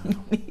all the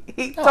time.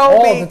 He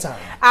told me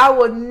I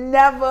would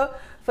never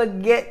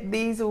forget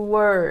these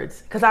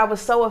words because I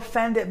was so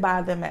offended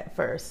by them at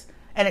first.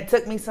 And it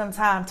took me some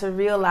time to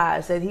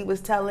realize that he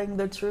was telling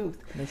the truth.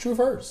 The truth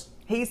hurts.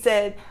 He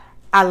said,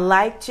 I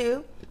liked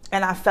you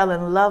and I fell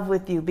in love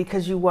with you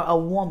because you were a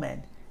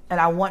woman.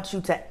 And I want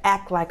you to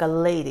act like a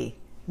lady,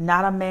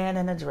 not a man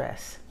in a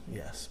dress.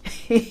 Yes.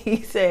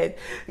 He said,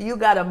 you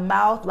got a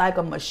mouth like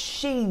a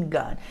machine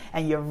gun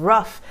and you're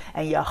rough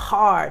and you're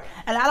hard.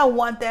 And I don't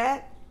want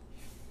that.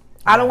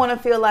 I don't want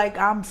to feel like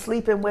I'm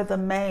sleeping with a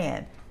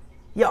man.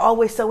 You're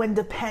always so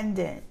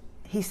independent.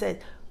 He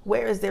said,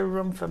 where is there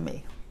room for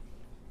me?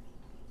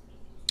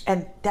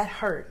 And that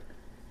hurt.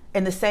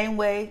 In the same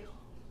way,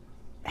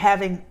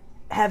 having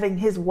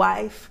his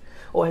wife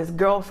or his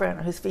girlfriend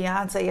or his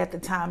fiance at the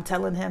time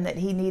telling him that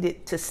he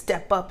needed to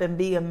step up and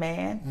be a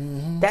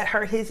man, that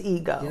hurt his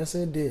ego. Yes,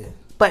 it did.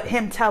 But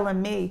him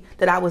telling me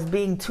that I was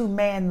being too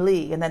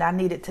manly and that I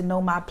needed to know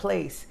my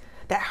place,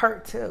 that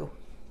hurt too.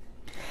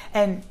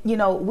 And,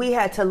 we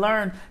had to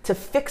learn to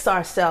fix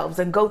ourselves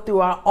and go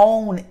through our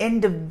own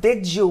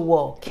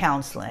individual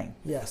counseling.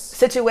 Yes.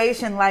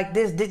 Situation like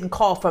this didn't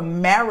call for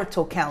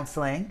marital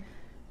counseling.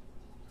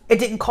 It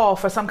didn't call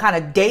for some kind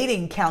of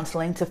dating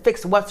counseling to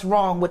fix what's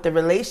wrong with the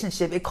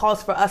relationship. It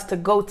calls for us to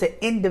go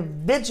to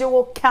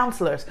individual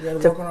counselors to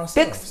work on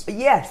ourselves.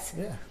 Yes.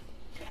 Yeah.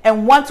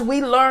 And once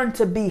we learn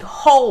to be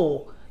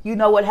whole, you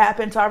know what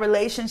happened to our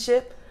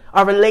relationship?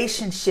 Our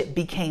relationship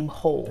became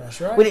whole. That's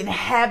right. We didn't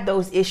have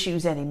those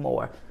issues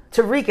anymore.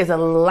 Tariq is a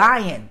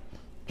lion.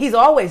 He's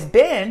always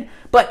been,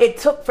 but it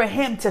took for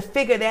him to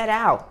figure that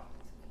out.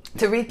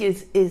 Tariq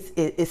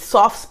is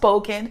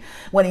soft-spoken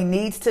when he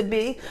needs to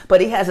be, but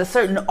he has a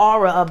certain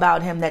aura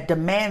about him that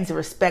demands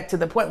respect to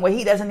the point where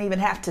he doesn't even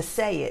have to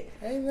say it.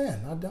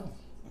 Amen. I don't.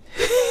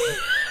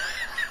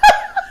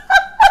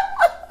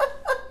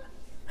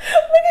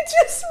 Look at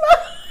you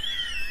smile.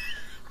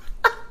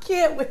 I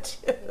can't with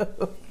you.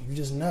 You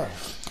just know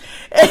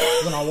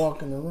when I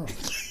walk in the room.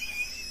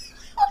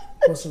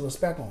 Put some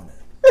respect on it.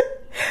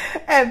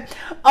 And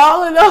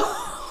all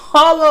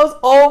those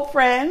old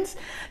friends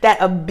that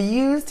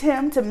abused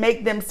him to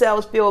make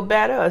themselves feel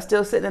better are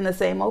still sitting in the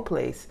same old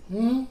place.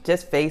 Mm-hmm.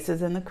 Just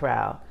faces in the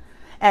crowd.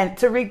 And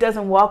Tariq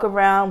doesn't walk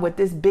around with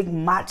this big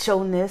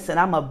macho-ness and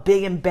I'm a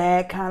big and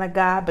bad kind of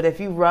guy. But if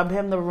you rub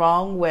him the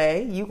wrong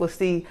way, you will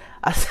see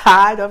a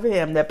side of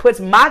him that puts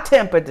my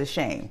temper to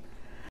shame.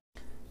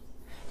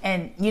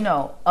 And, you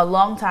know, a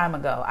long time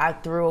ago, I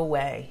threw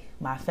away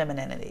my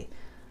femininity.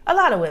 A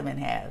lot of women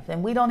have,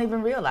 and we don't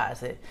even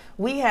realize it.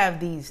 We have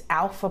these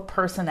alpha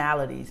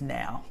personalities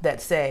now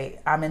that say,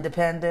 I'm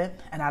independent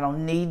and I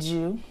don't need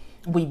you.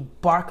 We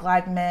bark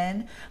like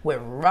men. We're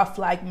rough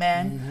like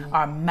men. Mm-hmm.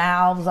 Our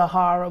mouths are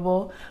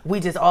horrible. We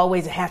just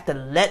always have to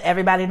let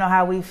everybody know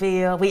how we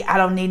feel. I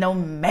don't need no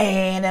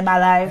man in my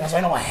life. Yes,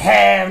 I don't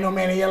have no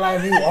man in your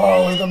life. You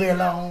always gonna be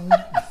alone.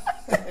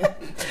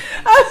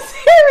 I'm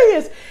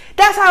serious.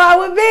 That's how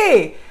I would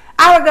be.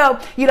 I would go,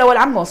 you know what,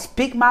 I'm going to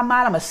speak my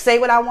mind. I'm going to say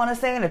what I want to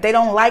say. And if they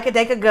don't like it,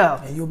 they could go.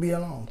 And you'll be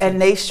alone.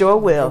 And they sure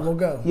will. They will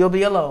go. You'll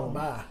be alone.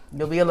 Bye.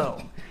 You'll be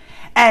alone.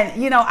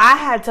 And, you know, I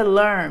had to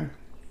learn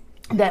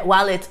that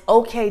while it's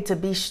okay to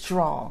be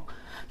strong,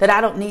 that I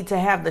don't need to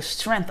have the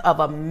strength of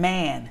a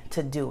man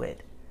to do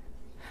it.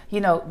 You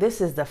know,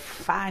 this is the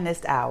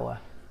finest hour.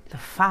 The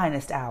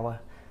finest hour.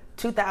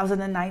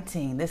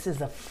 2019, this is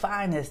the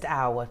finest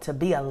hour to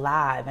be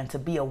alive and to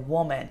be a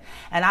woman.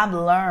 And I've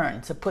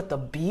learned to put the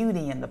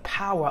beauty and the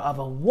power of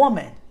a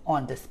woman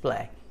on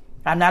display.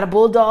 I'm not a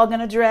bulldog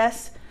in a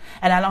dress,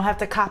 and I don't have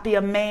to copy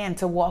a man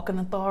to walk in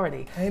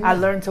authority. Amen. I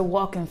learned to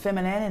walk in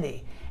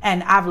femininity,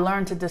 and I've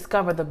learned to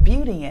discover the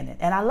beauty in it,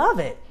 and I love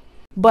it.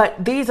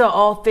 But these are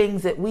all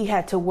things that we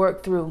had to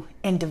work through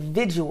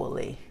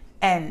individually.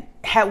 And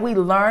had we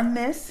learned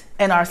this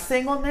in our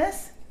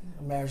singleness,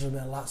 marriage would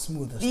have been a lot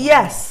smoother.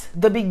 Yes,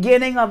 the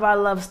beginning of our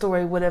love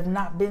story would have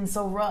not been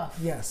so rough.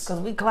 Yes.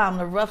 Because we climbed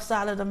the rough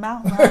side of the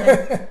mountain,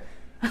 honey.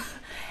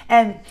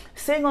 And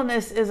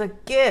singleness is a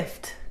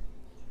gift.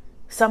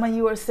 Some of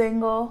you are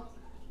single,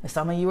 and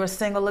some of you are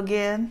single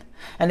again.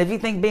 And if you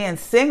think being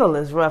single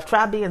is rough,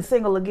 try being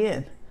single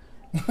again.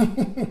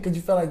 Because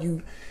you feel like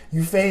you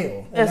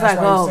failed. It's like,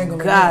 oh God,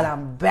 again.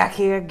 I'm back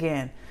here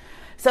again.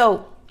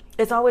 So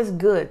it's always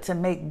good to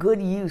make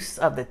good use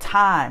of the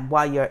time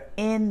while you're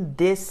in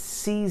this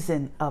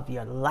season of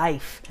your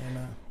life.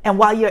 Amen. And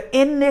while you're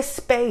in this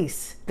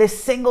space,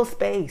 this single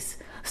space,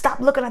 stop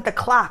looking at the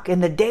clock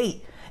and the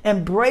date.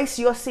 Embrace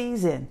your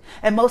season.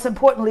 And most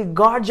importantly,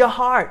 guard your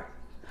heart.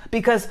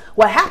 Because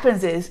what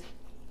happens is,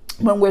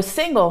 when we're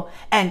single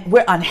and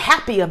we're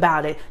unhappy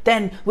about it,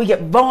 then we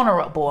get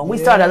vulnerable and we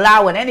start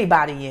allowing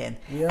anybody in.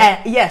 Yeah.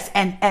 And yes,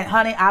 and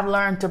honey, I've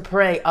learned to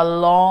pray a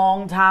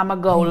long time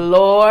ago,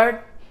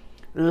 Lord,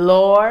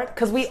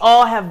 because we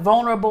all have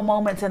vulnerable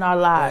moments in our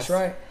lives.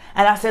 That's right.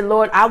 And I said,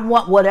 Lord, I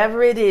want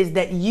whatever it is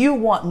that you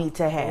want me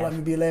to have. Let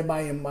me be led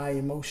by my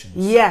emotions.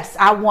 Yes,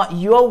 I want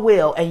your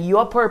will and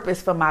your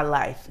purpose for my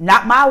life,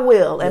 not my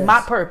will and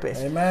my purpose.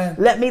 Amen.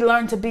 Let me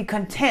learn to be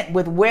content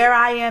with where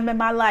I am in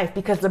my life,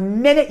 because the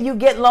minute you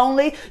get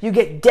lonely, you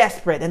get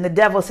desperate. And the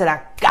devil said,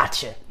 I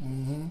got you.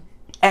 Mm-hmm.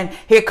 And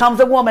here comes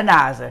a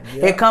womanizer.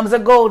 Yep. Here comes a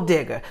gold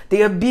digger,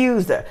 the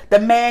abuser, the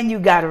man you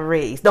got to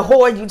raise, the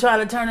whore you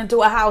trying to turn into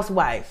a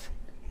housewife.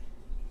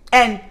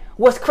 And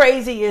what's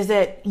crazy is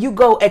that you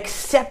go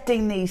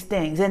accepting these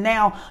things, and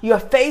now you're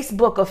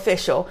Facebook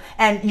official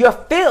and you're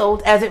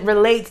filled as it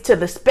relates to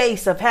the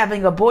space of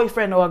having a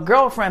boyfriend or a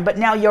girlfriend, but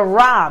now you're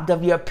robbed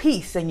of your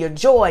peace and your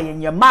joy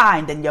and your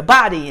mind and your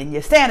body and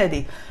your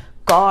sanity.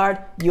 Guard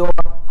your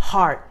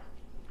heart.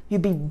 You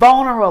be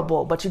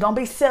vulnerable, but you don't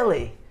be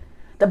silly.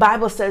 The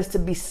Bible says to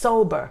be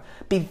sober,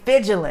 be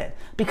vigilant,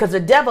 because the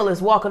devil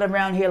is walking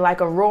around here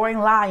like a roaring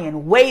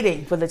lion,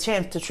 waiting for the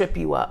chance to trip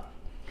you up.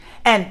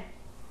 And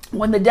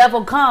when the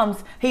devil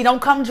comes, he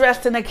don't come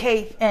dressed in a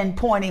cape and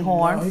pointing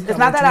horns. It's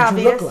not that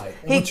obvious.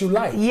 What you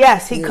like.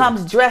 Yes, he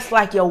comes dressed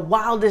like your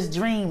wildest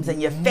dreams and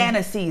your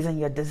fantasies and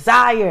your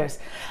desires.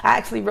 I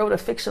actually wrote a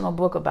fictional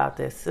book about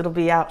this. It'll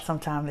be out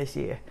sometime this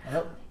year.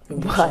 Shout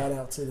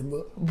out to the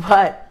book.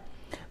 But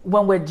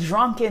when we're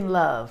drunk in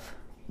love,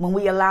 when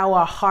we allow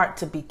our heart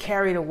to be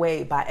carried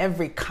away by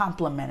every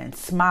compliment and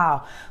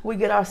smile, we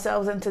get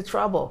ourselves into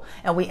trouble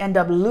and we end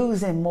up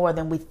losing more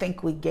than we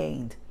think we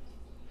gained.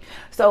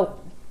 So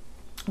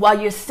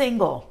while you're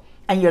single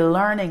and you're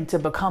learning to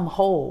become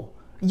whole,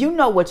 you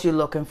know what you're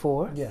looking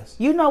for. Yes.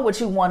 You know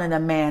what you want in a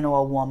man or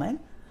a woman.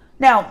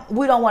 Now,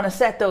 we don't want to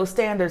set those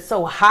standards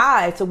so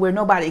high to where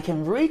nobody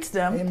can reach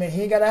them. Amen.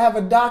 He got to have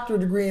a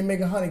doctorate degree and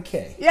make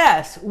 $100K.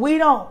 Yes. We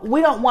don't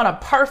want a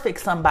perfect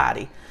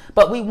somebody,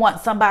 but we want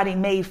somebody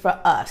made for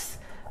us.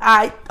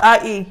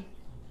 I.e.,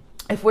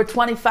 if we're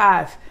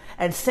 25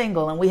 and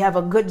single, and we have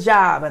a good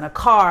job and a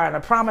car and a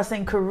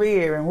promising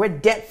career, and we're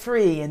debt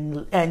free,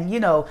 and you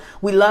know,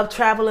 we love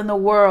traveling the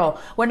world,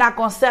 we're not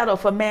going to settle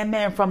for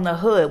man from the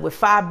hood with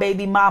 5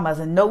 baby mamas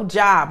and no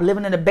job,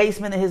 living in the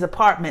basement of his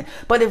apartment.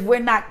 But if we're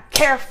not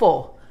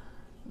careful,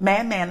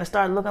 man will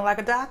start looking like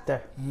a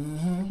doctor.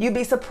 You'd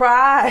be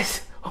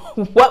surprised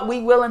what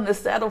we willing to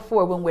settle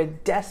for when we're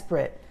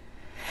desperate.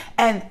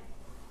 And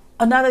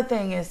another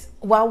thing is,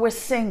 while we're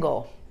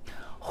single,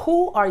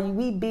 who are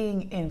we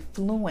being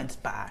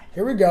influenced by?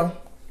 Here we go.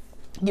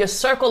 Your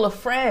circle of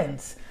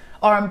friends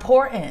are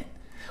important.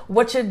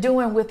 What you're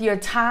doing with your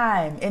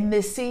time in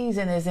this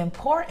season is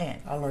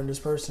important. I learned this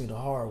personally the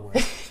hard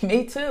way.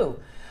 Me too.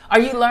 Are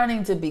you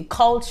learning to be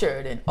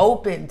cultured and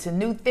open to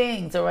new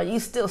things, or are you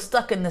still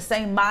stuck in the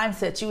same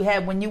mindset you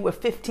had when you were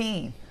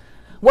 15?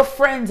 What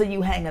friends are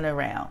you hanging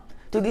around?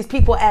 Do these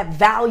people add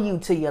value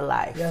to your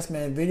life? Yes,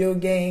 man. Video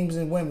games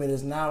and women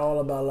is not all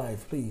about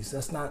life. Please,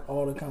 that's not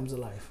all that comes to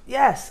life.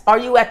 Yes. Are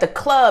you at the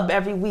club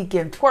every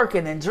weekend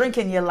twerking and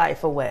drinking your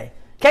life away?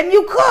 Can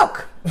you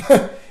cook?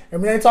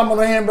 And we ain't talking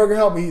about no hamburger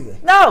help either.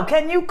 No,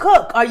 can you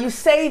cook? Are you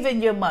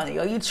saving your money?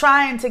 Are you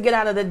trying to get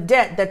out of the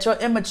debt that your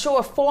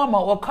immature former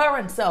or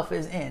current self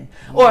is in?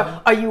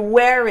 Or are you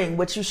wearing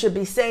what you should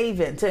be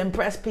saving to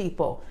impress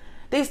people?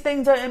 These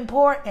things are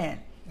important.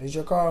 Is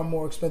your car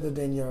more expensive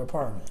than your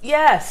apartment?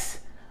 Yes.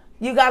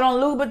 You got on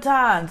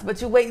Louboutins,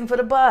 but you're waiting for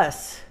the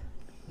bus.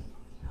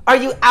 Are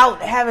you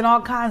out having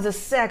all kinds of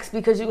sex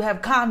because you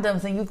have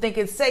condoms and you think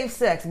it's safe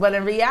sex, but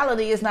in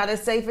reality it's not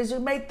as safe as you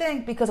may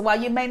think, because while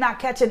you may not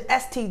catch an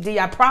STD,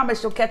 I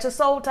promise you'll catch a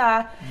soul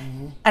tie.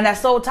 And that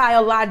soul tie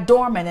will lie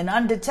dormant and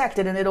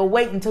undetected, and it'll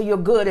wait until you're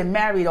good and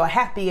married or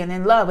happy and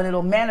in love, and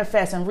it'll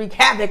manifest and wreak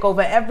havoc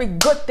over every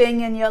good thing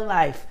in your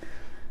life.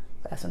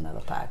 That's another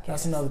podcast.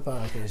 That's another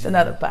podcast. It's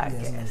another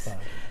podcast. Yeah, another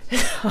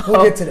podcast.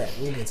 We'll get to that.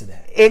 We'll get to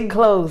that. In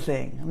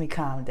closing, let me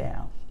calm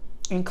down.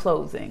 In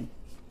closing,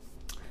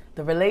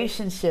 the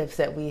relationships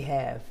that we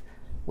have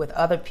with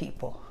other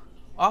people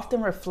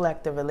often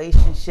reflect the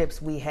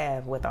relationships we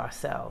have with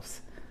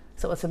ourselves.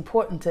 So it's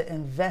important to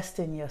invest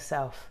in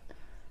yourself.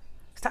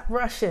 Stop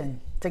rushing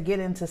to get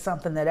into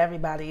something that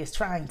everybody is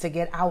trying to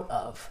get out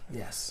of.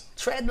 Yes.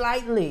 Tread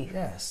lightly.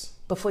 Yes.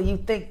 Before you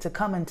think to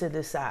come into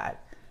this side.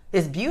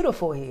 It's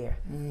beautiful here,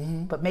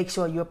 but make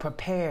sure you're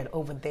prepared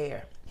over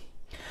there.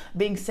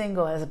 Being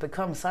single has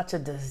become such a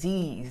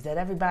disease that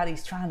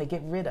everybody's trying to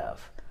get rid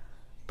of.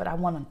 But I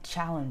want to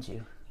challenge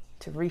you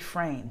to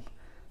reframe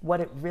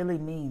what it really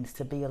means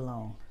to be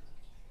alone.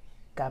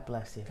 God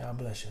bless you. God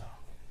bless y'all.